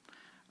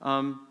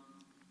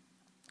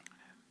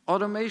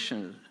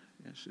 Automation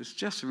is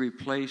just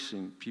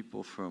replacing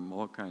people from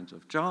all kinds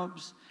of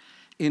jobs.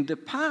 In the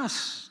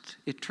past,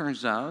 it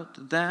turns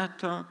out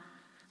that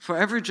for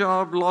every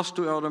job lost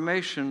to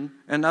automation,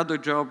 another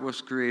job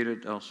was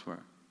created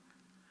elsewhere.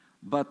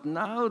 But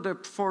now the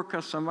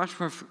forecasts are much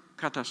more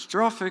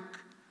catastrophic.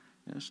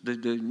 Yes,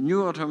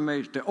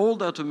 the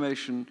old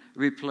automation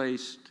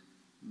replaced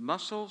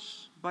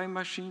muscles by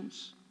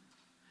machines.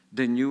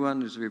 The new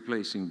one is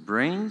replacing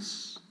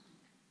brains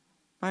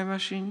by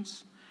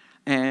machines.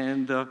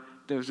 And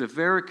there's a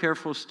very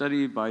careful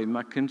study by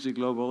McKinsey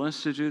Global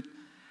Institute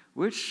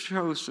which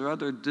shows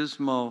rather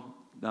dismal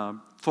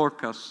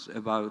forecasts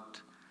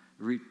about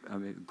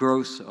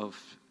growth of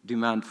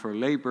demand for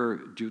labor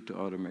due to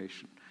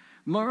automation.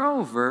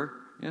 Moreover,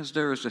 yes,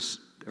 there is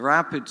a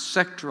rapid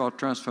sectoral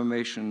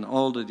transformation in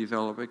all the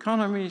developed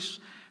economies,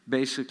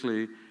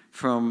 basically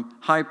from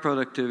high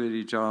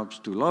productivity jobs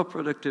to low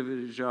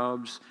productivity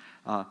jobs.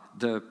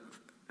 The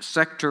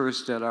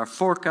sectors that are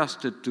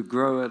forecasted to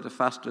grow at the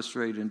fastest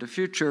rate in the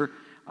future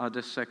are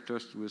the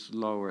sectors with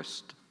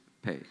lowest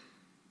pay.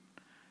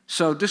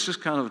 So this is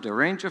kind of the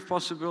range of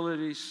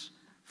possibilities,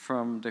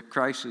 from the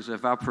crisis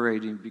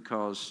evaporating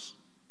because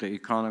the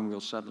economy will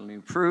suddenly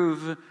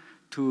improve,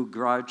 to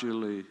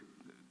gradually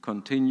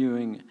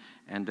continuing,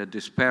 and the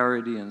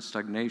disparity and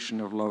stagnation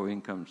of low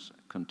incomes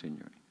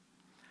continuing.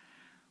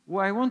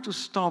 Where I want to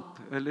stop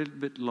a little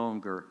bit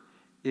longer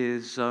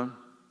is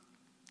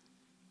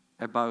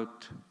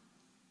about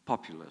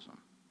populism,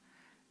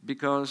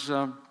 because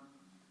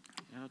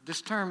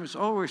this term is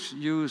always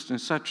used in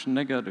such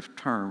negative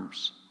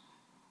terms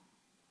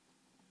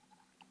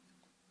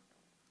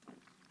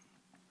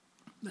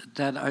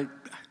that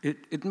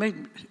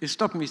it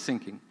stopped me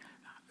thinking.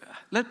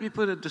 Let me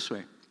put it this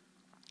way.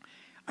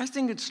 I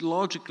think it's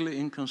logically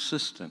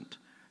inconsistent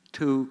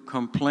to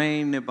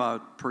complain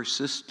about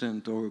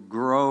persistent or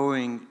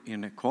growing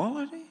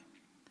inequality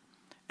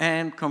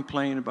and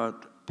complain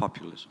about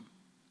populism.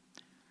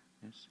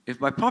 Yes. If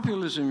by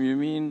populism you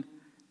mean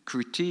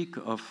critique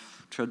of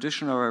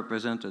traditional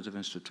representative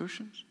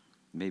institutions,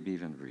 maybe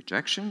even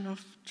rejection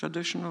of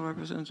traditional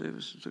representative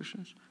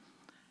institutions,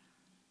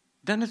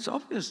 then it's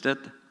obvious that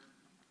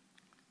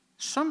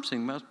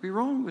something must be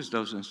wrong with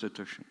those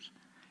institutions.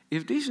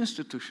 If these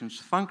institutions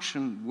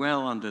function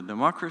well under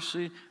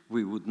democracy,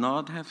 we would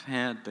not have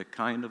had the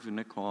kind of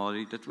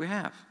inequality that we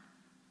have.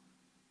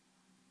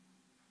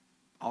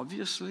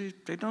 Obviously,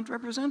 they don't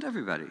represent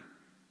everybody,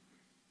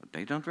 but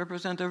they don't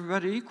represent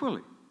everybody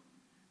equally.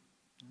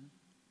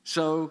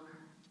 So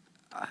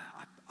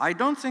I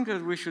don't think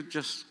that we should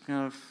just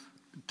kind of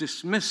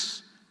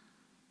dismiss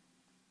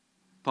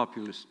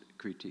populist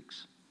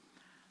critiques.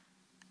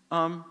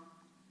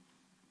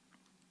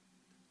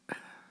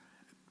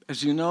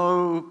 As you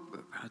know,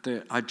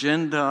 the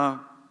agenda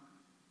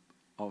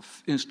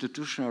of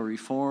institutional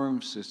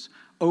reforms is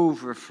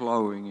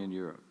overflowing in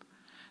Europe.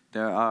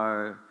 There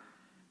are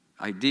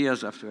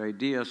ideas after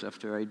ideas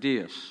after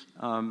ideas.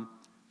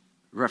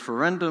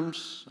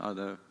 Referendums are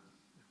the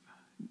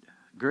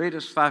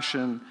greatest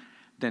fashion.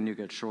 Then you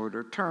get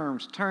shorter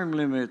terms, term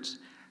limits.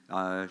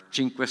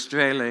 Cinque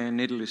Stelle in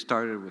Italy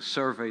started with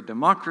survey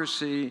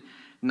democracy.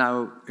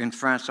 Now in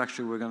France,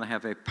 actually, we're going to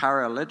have a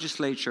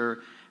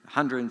para-legislature,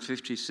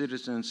 150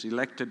 citizens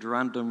elected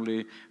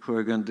randomly who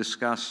are going to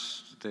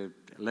discuss the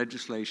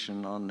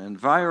legislation on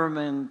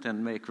environment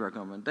and make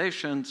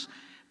recommendations.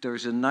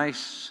 There's a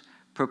nice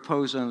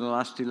proposal in the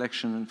last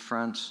election in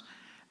France,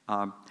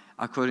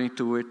 according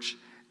to which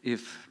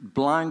if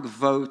blank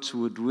votes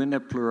would win a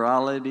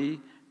plurality,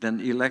 then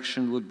the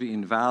election would be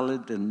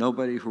invalid and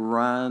nobody who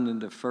ran in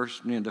the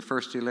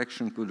first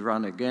election could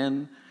run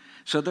again.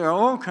 So there are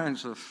all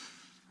kinds of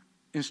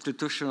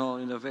institutional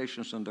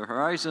innovations on the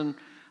horizon.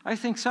 I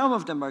think some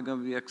of them are going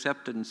to be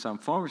accepted in some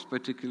forms,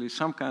 particularly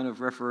some kind of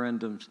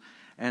referendums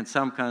and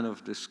some kind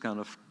of this kind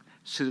of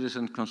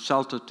citizen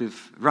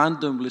consultative,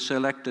 randomly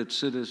selected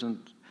citizen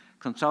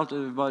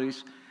consultative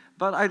bodies,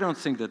 but I don't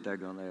think that they're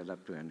going to add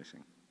up to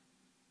anything.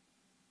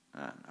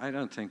 I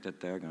don't think that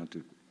they're going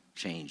to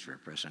change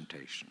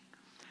representation.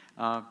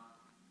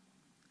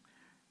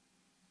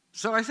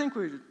 So I think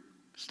we're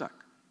stuck.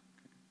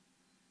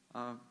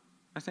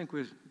 I think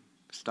we're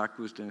stuck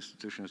with the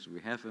institutions we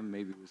have, and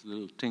maybe with a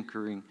little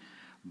tinkering,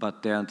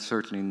 but they're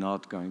certainly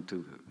not going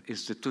to,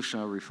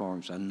 institutional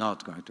reforms are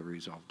not going to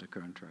resolve the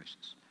current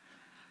crisis.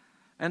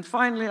 And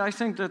finally, I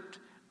think that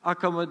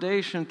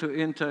accommodation to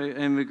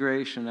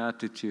anti-immigration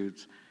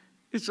attitudes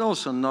is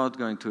also not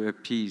going to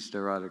appease the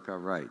radical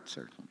right,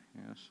 certainly.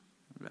 Yes.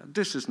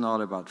 This is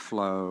not about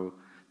flow.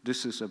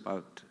 This is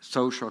about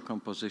social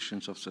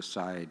compositions of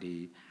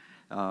society,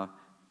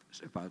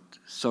 about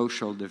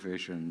social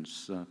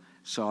divisions.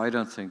 So I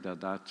don't think that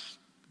that's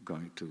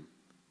going to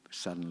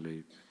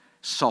suddenly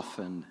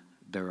soften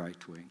the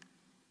right wing.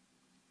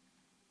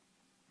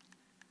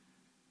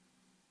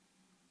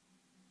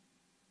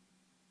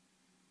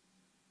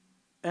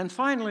 And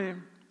finally,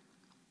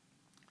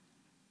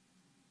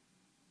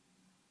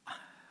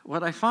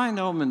 what I find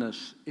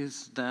ominous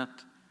is that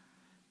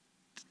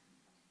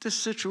this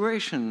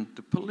situation,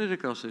 the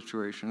political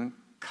situation,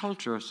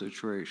 cultural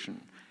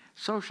situation,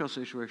 social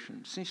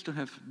situation, seems to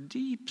have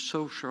deep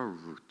social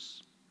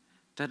roots,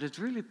 that it's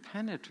really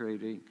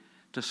penetrating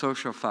the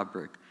social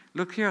fabric.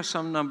 Look, here are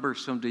some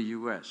numbers from the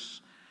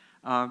US.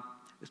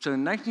 So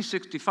in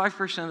 1960,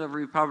 5% of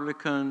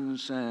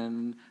Republicans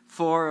and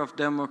 4% of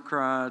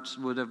Democrats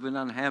would have been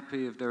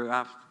unhappy if their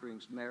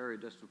offsprings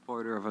married a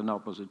supporter of an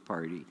opposite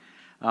party.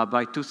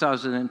 By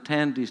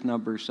 2010, these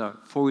numbers are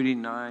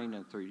 49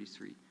 and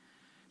 33.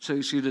 So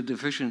you see the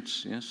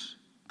divisions, yes,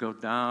 go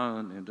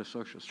down in the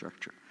social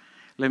structure.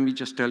 Let me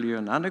just tell you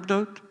an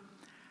anecdote.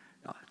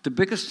 The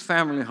biggest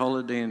family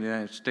holiday in the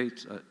United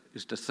States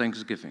is the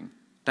Thanksgiving.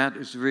 That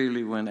is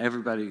really when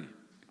everybody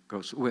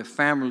goes, where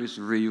families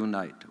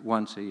reunite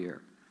once a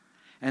year.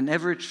 An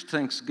average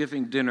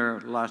Thanksgiving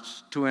dinner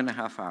lasts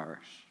 2.5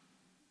 hours.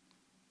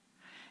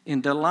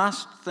 In the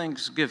last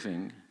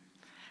Thanksgiving,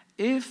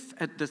 if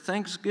at the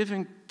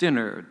Thanksgiving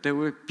dinner there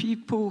were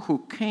people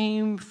who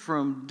came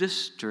from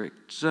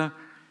districts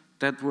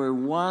that were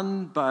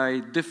won by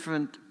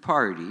different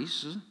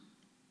parties,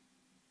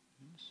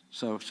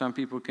 so some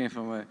people came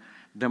from a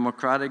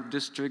Democratic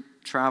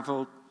district,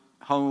 traveled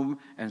home,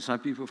 and some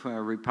people from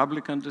a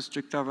Republican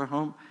district traveled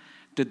home,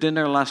 the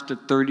dinner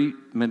lasted 30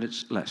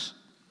 minutes less.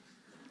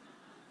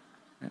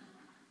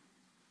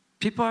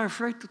 People are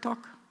afraid to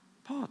talk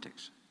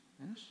politics.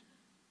 Yes?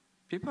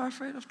 People are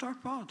afraid of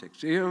talk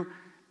politics.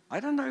 I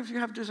don't know if you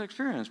have this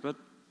experience, but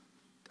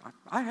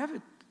I have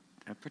it,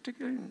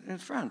 particularly in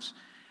France,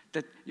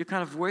 that you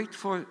kind of wait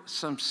for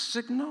some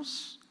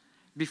signals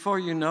before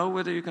you know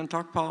whether you can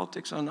talk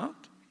politics or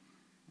not.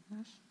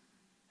 Yes?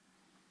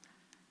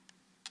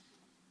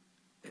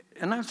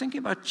 And I'm thinking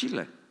about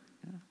Chile.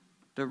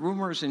 The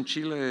rumors in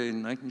Chile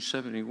in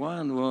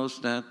 1971 was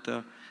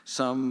that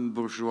some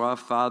bourgeois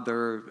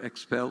father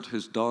expelled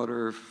his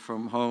daughter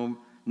from home,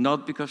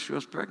 not because she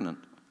was pregnant,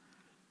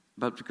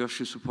 but because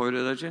she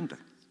supported agenda.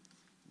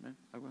 Yeah,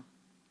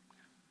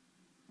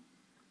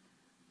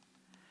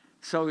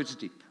 so it's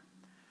deep.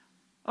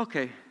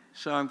 Okay,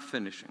 so I'm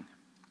finishing.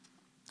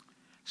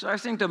 So I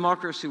think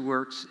democracy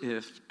works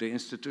if the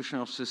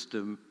institutional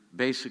system,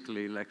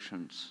 basically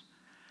elections,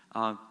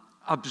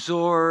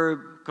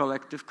 absorb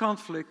collective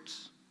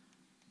conflicts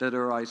that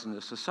arise in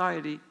a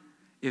society.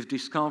 If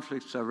these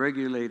conflicts are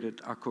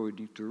regulated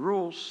according to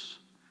rules,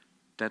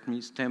 that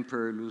means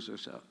temporary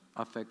losers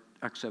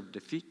accept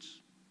defeats.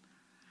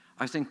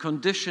 I think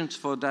conditions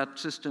for that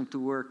system to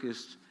work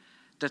is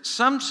that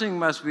something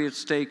must be at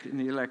stake in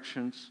the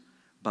elections,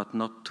 but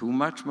not too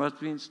much must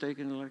be at stake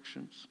in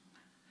elections.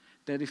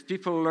 That if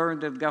people learn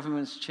that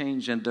governments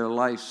change and their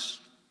lives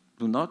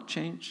do not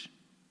change,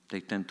 they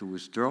tend to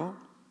withdraw.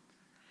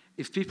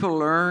 If people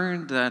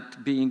learn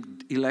that being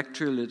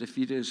electorally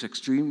defeated is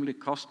extremely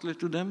costly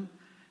to them,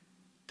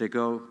 they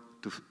go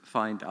to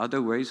find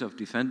other ways of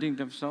defending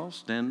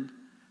themselves than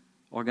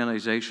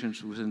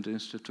organizations within the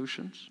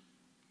institutions.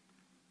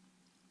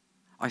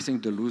 I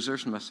think the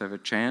losers must have a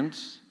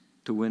chance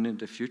to win in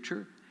the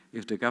future.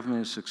 If the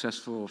government is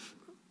successful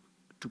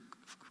to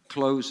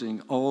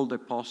closing all the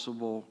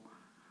possible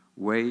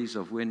ways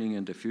of winning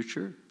in the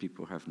future,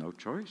 people have no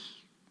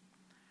choice.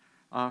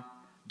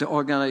 The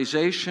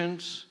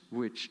organizations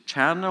which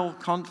channel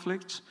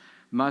conflicts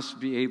must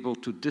be able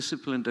to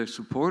discipline their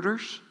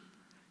supporters.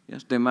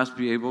 Yes, they must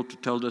be able to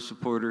tell the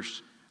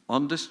supporters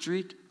on the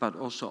street, but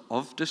also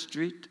off the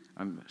street.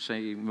 I'm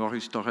saying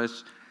Maurice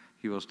Torres,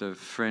 he was the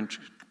French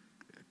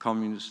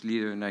communist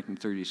leader in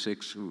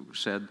 1936 who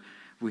said,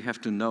 we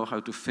have to know how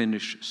to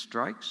finish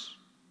strikes.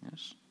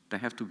 Yes, they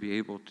have to be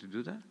able to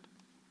do that.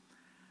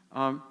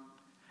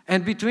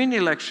 And between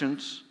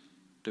elections,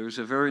 there is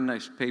a very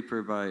nice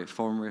paper by a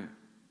former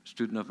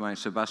student of mine,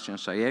 Sebastian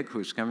Sayeg, who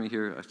is coming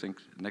here, I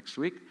think, next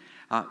week,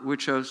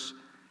 which shows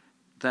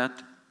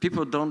that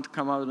people don't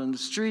come out on the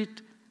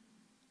street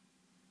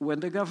when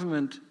the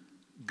government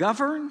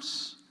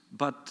governs,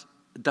 but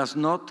does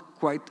not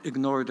quite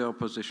ignore the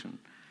opposition.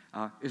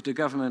 If the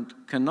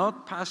government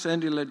cannot pass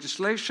any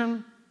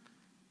legislation,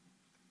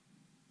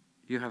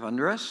 you have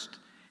unrest.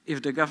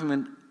 If the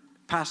government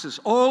passes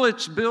all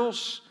its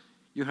bills,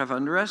 you have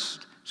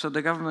unrest. So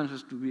the government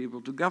has to be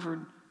able to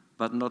govern,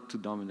 but not to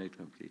dominate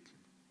completely.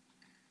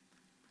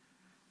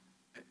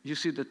 You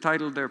see the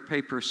title there,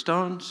 Paper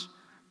Stones,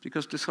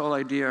 because this whole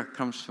idea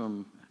comes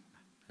from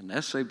an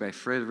essay by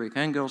Friedrich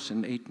Engels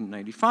in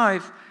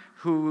 1895,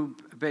 who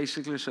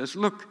basically says,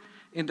 look,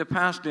 in the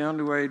past, the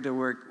only way the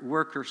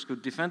workers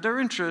could defend their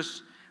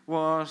interests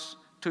was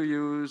to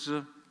use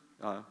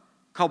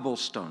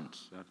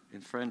cobblestones.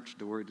 In French,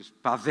 the word is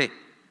pavé.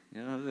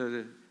 You know,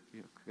 the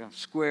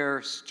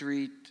square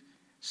street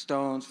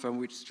stones from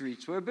which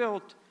streets were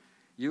built.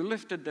 You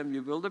lifted them,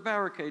 you built a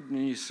barricade,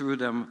 and you threw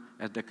them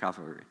at the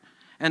cavalry.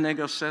 And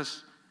Engels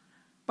says,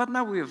 but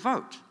now we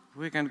vote.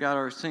 we can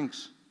gather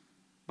things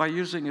by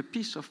using a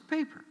piece of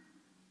paper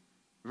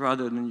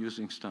rather than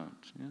using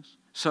stones. Yes?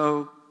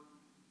 So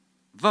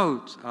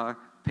votes are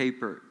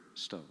paper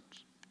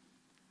stones.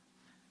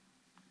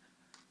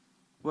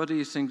 What do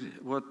you think,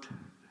 what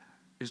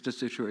is the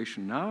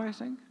situation now, I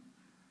think?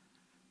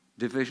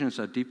 Divisions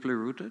are deeply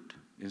rooted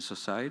in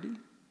society.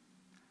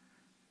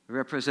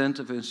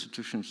 Representative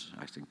institutions,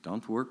 I think,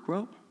 don't work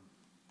well.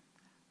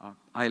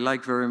 I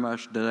like very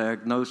much the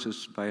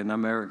diagnosis by an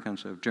American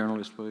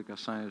journalist of political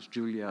science,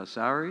 Julia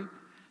Azari,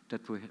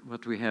 that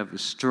what we have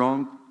is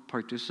strong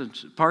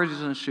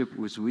partisanship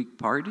with weak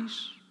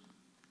parties.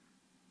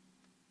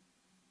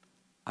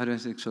 I don't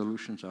think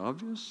solutions are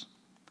obvious.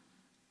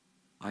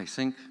 I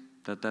think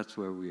that that's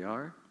where we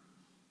are,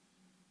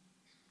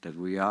 that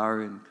we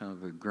are in kind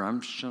of a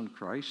Gramscian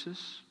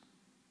crisis.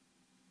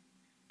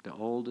 The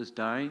old is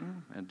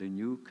dying, and the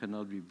new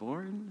cannot be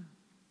born.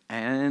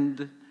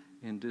 And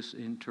in this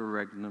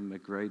interregnum, a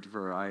great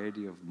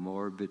variety of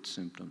morbid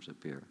symptoms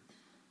appear.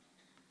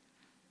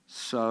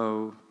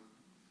 So,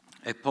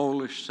 a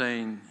Polish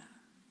saying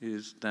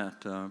is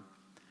that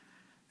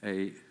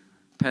a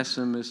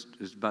pessimist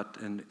is but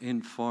an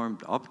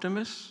informed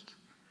optimist,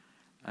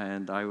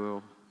 and I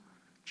will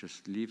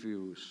just leave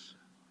you with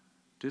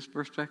this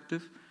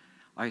perspective.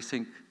 I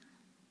think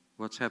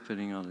what's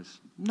happening on is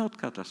not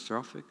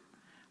catastrophic.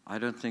 I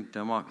don't think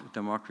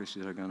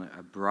democracies are going to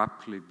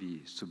abruptly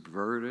be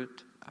subverted,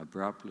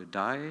 abruptly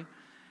die,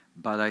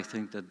 but I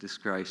think that this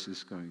crisis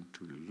is going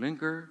to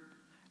linger.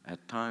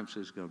 At times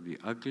it's going to be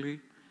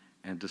ugly,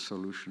 and the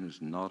solution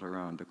is not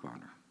around the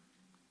corner.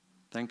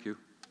 Thank you.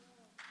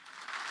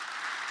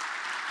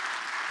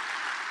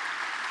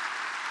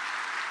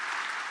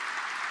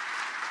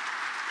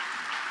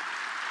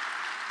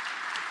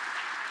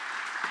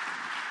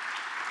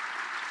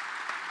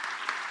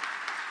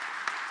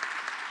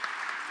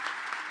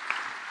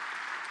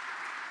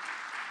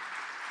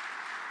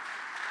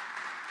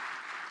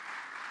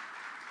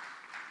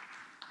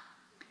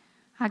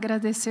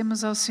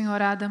 Agradecemos ao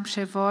senhor Adam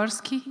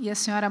Przeworski e à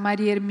senhora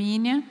Maria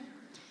Hermínia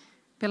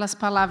pelas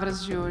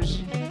palavras de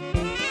hoje.